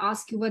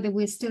ask you whether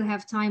we still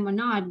have time or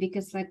not,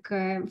 because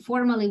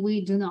formally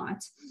we do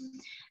not.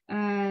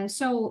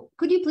 So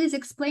could you please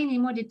explain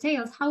in more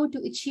details how to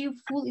achieve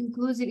full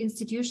inclusive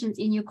institutions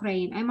in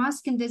Ukraine? I'm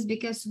asking this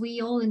because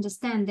we all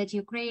understand that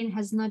Ukraine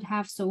has not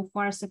have so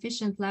far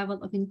sufficient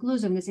level of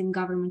inclusiveness in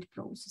government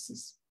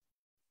processes.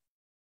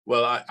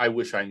 Well, I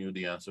wish I knew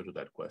the answer to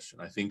that question.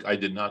 I think I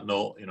did not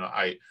know.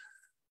 I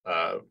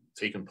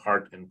taken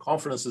part in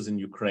conferences in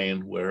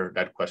Ukraine where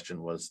that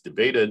question was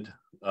debated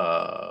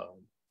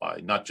by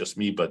not just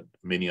me, but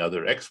many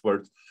other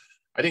experts.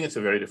 I think it's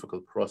a very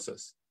difficult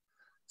process.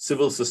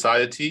 Civil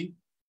society,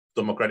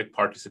 democratic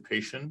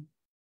participation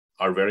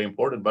are very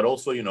important, but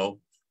also,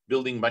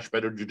 building much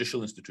better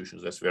judicial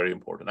institutions, that's very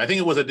important. I think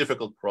it was a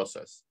difficult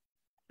process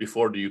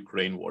before the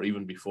Ukraine war,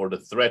 even before the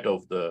threat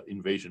of the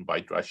invasion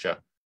by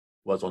Russia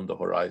was on the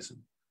horizon.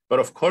 But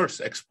of course,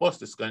 ex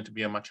post is going to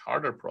be a much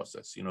harder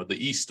process.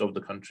 The east of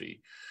the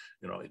country,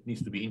 it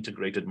needs to be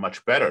integrated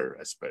much better,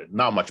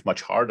 now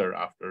much harder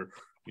after,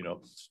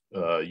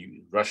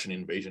 Russian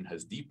invasion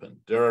has deepened.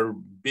 There are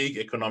big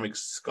economic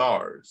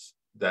scars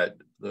that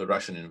the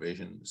Russian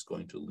invasion is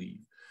going to leave.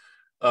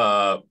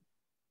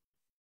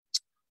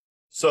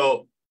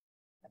 So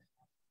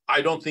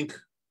I don't think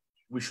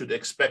we should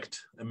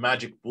expect a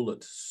magic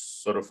bullet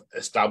sort of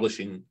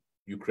establishing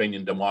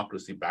Ukrainian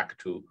democracy back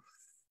to,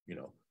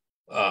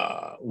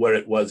 where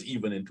it was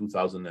even in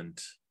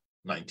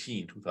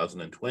 2019,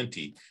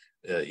 2020,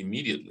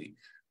 immediately.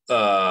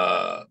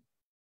 But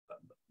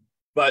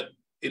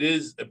it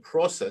is a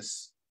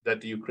process that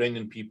the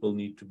Ukrainian people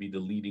need to be the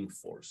leading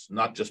force,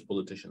 not just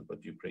politicians,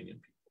 but Ukrainian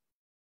people.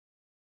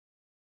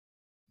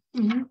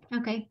 Mm-hmm.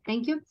 Okay,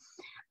 thank you.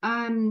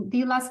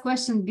 The last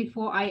question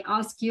before I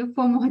ask you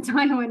for more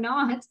time or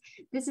not,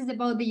 this is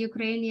about the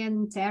Ukrainian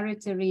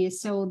territory.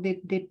 So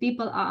the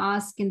people are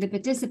asking, the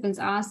participants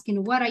are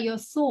asking, what are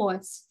your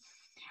thoughts?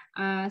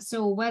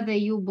 So whether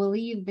you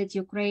believe that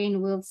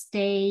Ukraine will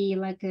stay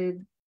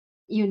united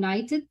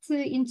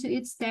into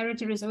its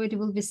territories, or it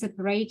will be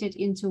separated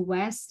into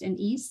West and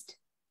East?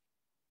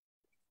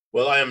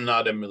 Well, I am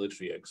not a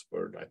military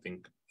expert. I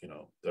think,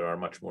 there are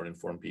much more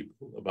informed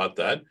people about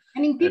that.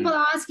 I mean, people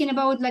are asking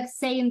about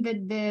saying that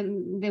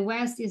the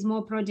West is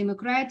more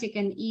pro-democratic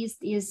and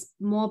East is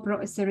more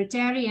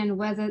pro-authoritarian,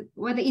 whether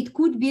it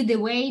could be the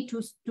way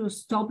to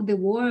stop the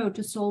war or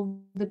to solve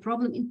the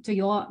problem into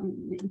your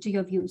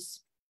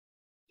views.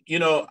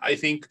 I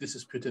think this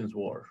is Putin's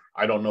war.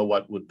 I don't know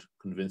what would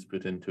convince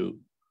Putin to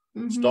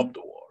stop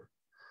the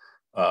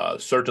war.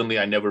 Certainly,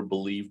 I never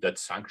believed that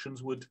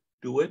sanctions would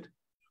do it.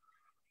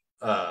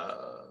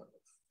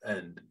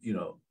 And,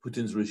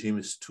 Putin's regime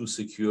is too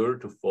secure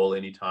to fall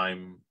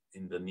anytime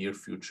in the near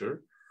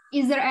future.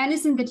 Is there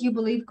anything that you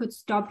believe could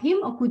stop him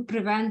or could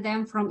prevent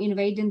them from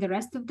invading the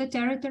rest of the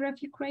territory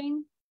of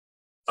Ukraine?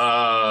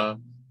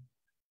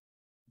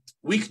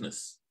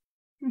 Weakness.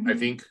 I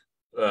think,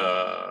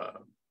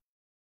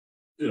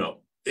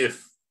 if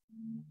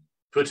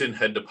Putin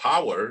had the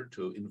power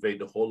to invade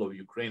the whole of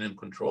Ukraine and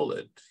control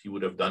it, he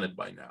would have done it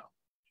by now.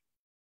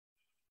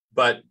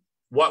 But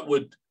what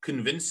would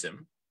convince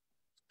him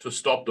to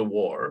stop the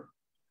war?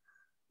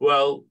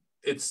 Well,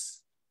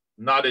 it's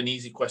not an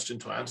easy question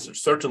to answer.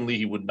 Certainly,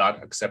 he would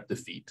not accept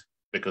defeat,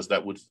 because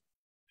that would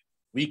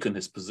weaken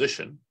his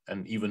position.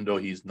 And even though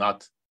he's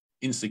not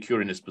insecure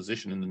in his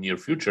position in the near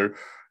future,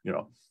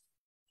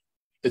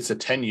 it's a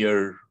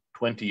 10-year,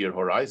 20-year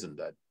horizon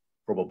that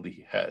probably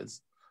he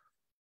has.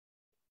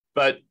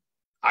 But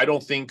I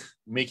don't think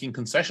making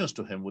concessions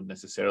to him would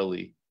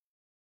necessarily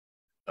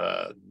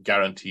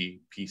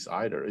guarantee peace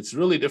either. It's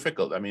really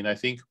difficult. I mean, I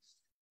think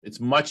it's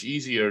much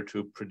easier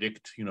to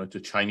predict, the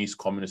Chinese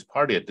Communist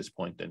Party at this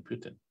point than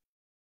Putin.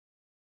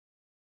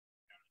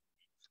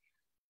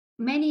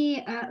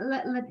 Many,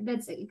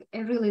 that's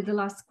really the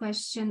last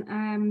question.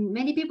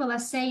 Many people are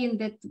saying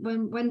that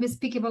when we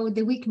speak about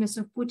the weakness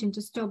of Putin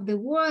to stop the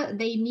war,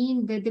 they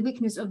mean the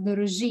weakness of the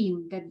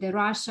regime, that the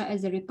Russia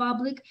as a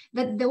republic,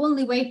 that the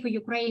only way for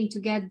Ukraine to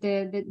get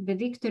the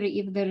victory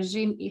if the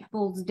regime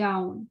falls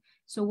down.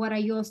 So what are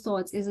your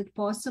thoughts? Is it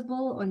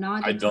possible or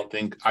not? I don't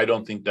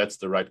think that's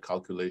the right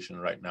calculation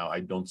right now.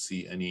 I don't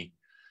see any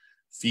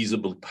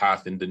feasible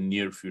path in the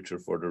near future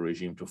for the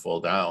regime to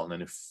fall down.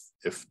 And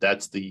if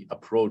that's the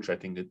approach, I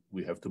think that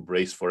we have to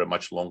brace for a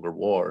much longer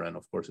war. And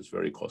of course, it's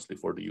very costly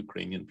for the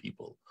Ukrainian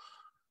people.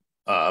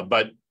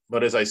 But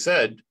as I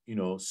said,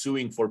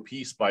 suing for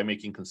peace by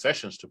making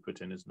concessions to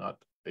Putin is not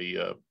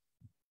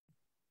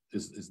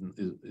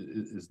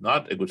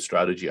a good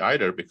strategy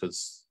either,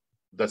 because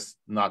that's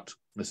not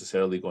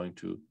necessarily going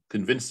to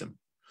convince him.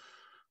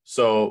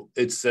 So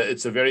it's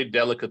a very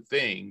delicate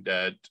thing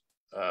that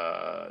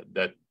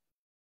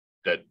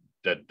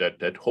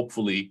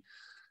hopefully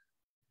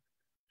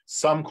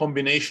some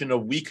combination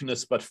of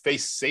weakness but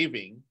face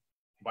saving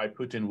by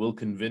Putin will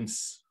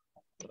convince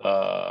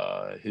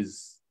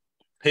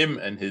him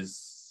and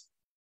his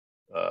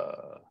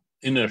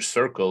inner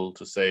circle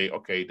to say,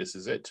 okay, this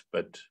is it.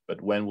 But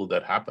when will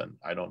that happen?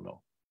 I don't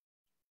know.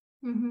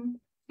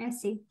 I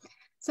see.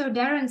 So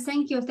Daron,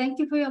 thank you. Thank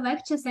you for your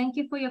lecture. Thank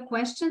you for your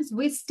questions.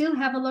 We still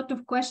have a lot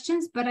of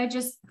questions, but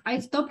I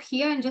stop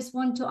here and just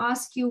want to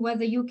ask you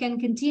whether you can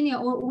continue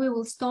or we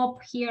will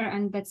stop here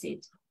and that's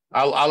it.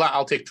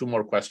 I'll take 2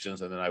 more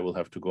questions and then I will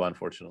have to go,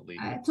 unfortunately.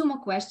 2 more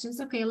questions.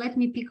 Okay, let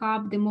me pick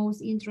up the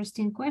most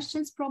interesting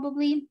questions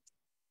probably.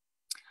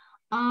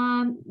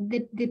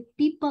 The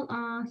people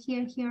are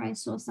here. I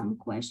saw some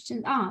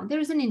questions.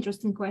 There is an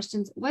interesting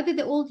question. Whether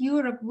the old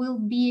Europe will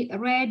be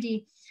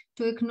ready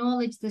to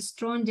acknowledge the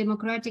strong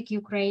democratic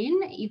Ukraine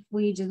if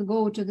we just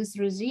go to this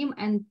regime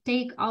and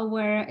take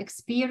our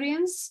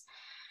experience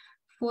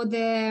for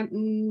the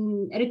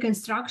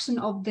reconstruction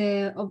of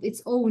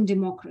its own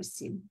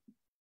democracy.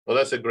 Well,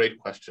 that's a great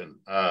question.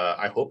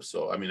 I hope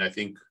so. I mean, I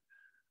think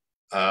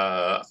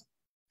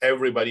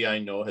everybody I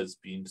know has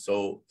been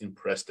so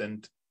impressed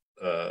and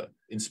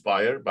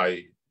inspired by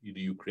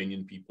the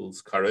Ukrainian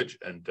people's courage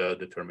and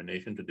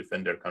determination to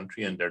defend their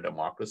country and their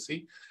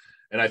democracy.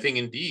 And I think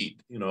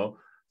indeed,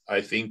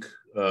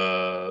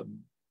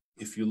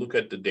 if you look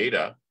at the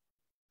data,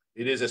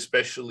 it is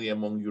especially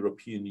among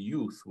European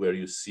youth where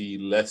you see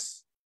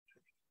less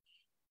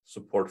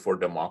support for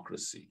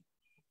democracy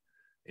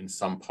in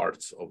some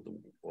parts of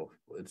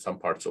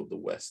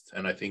the West.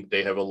 And I think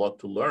they have a lot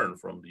to learn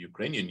from the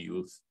Ukrainian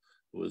youth,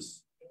 who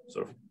is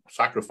sort of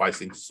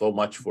sacrificing so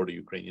much for the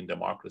Ukrainian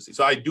democracy.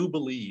 So I do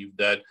believe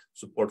that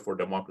support for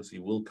democracy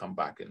will come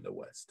back in the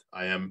West.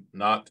 I am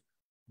not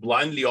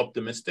blindly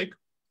optimistic,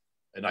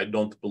 and I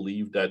don't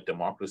believe that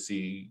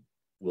democracy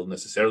will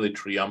necessarily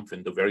triumph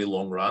in the very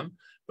long run.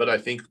 But I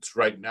think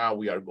right now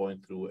we are going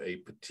through a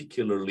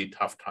particularly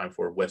tough time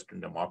for Western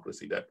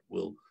democracy that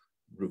will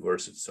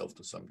reverse itself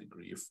to some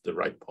degree if the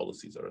right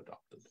policies are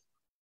adopted.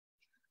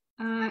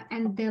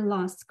 And the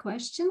last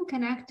question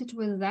connected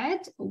with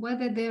that,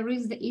 whether there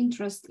is the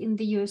interest in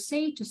the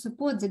USA to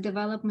support the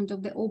development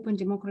of the open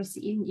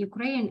democracy in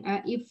Ukraine,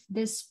 if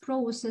this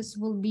process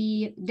will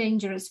be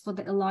dangerous for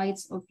the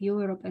allies of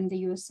Europe and the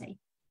USA.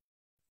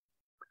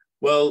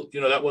 Well,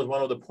 that was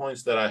one of the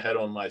points that I had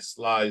on my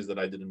slides that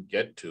I didn't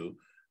get to.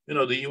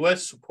 The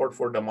US support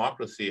for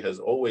democracy has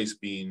always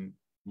been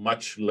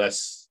much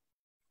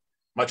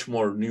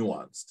more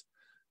nuanced.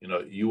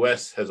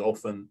 US has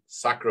often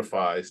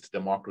sacrificed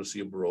democracy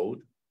abroad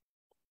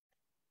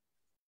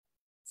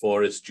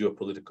for its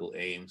geopolitical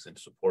aims and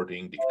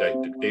supporting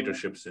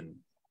dictatorships in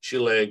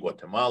Chile,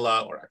 Guatemala,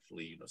 or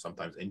actually,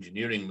 sometimes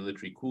engineering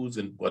military coups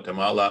in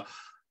Guatemala,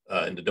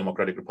 in the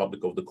Democratic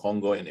Republic of the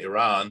Congo, in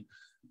Iran.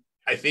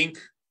 I think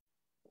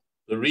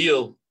the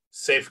real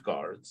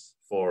safeguards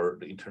for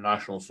the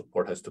international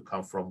support has to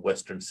come from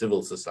Western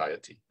civil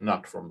society,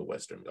 not from the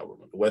Western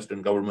government. The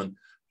Western government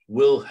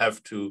will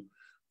have to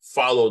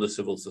follow the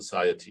civil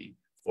society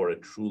for a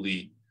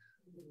truly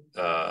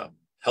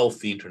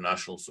healthy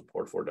international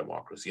support for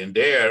democracy. And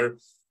there,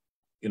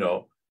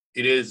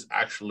 it is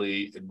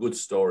actually a good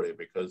story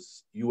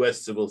because US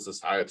civil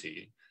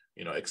society,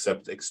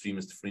 except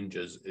extremist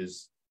fringes,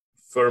 is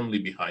firmly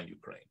behind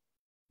Ukraine.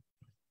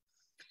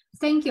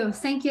 Thank you,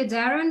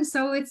 Daron.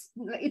 So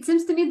it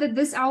seems to me that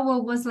this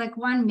hour was like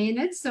 1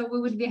 minute, so we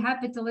would be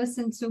happy to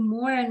listen to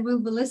more, and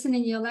we'll be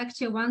listening to your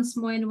lecture once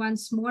more and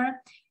once more.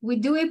 We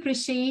do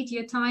appreciate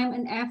your time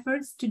and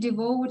efforts to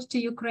devote to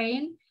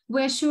Ukraine.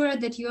 We're sure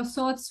that your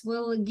thoughts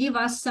will give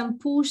us some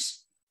push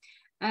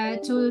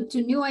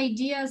to new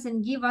ideas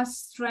and give us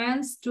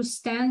strength to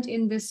stand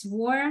in this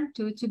war,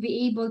 to be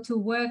able to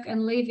work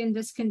and live in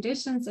these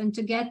conditions and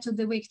to get to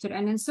the victory.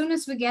 And as soon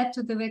as we get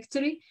to the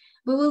victory,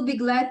 we will be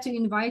glad to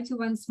invite you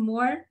once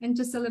more and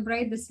to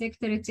celebrate this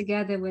victory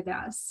together with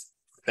us.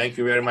 Thank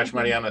you very much,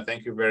 Mariana.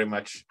 Thank you very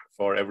much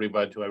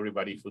to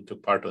everybody who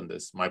took part on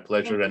this. My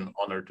pleasure and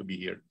honor to be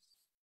here.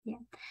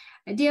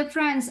 Yeah. Dear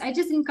friends, I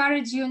just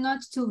encourage you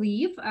not to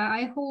leave.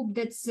 I hope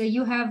that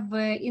you have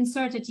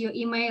inserted your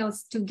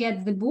emails to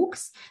get the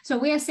books. So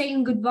we are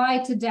saying goodbye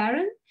to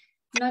Daron,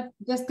 not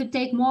just to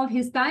take more of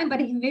his time, but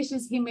he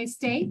wishes he may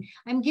stay.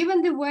 I'm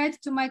giving the word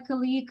to my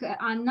colleague,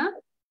 Anna.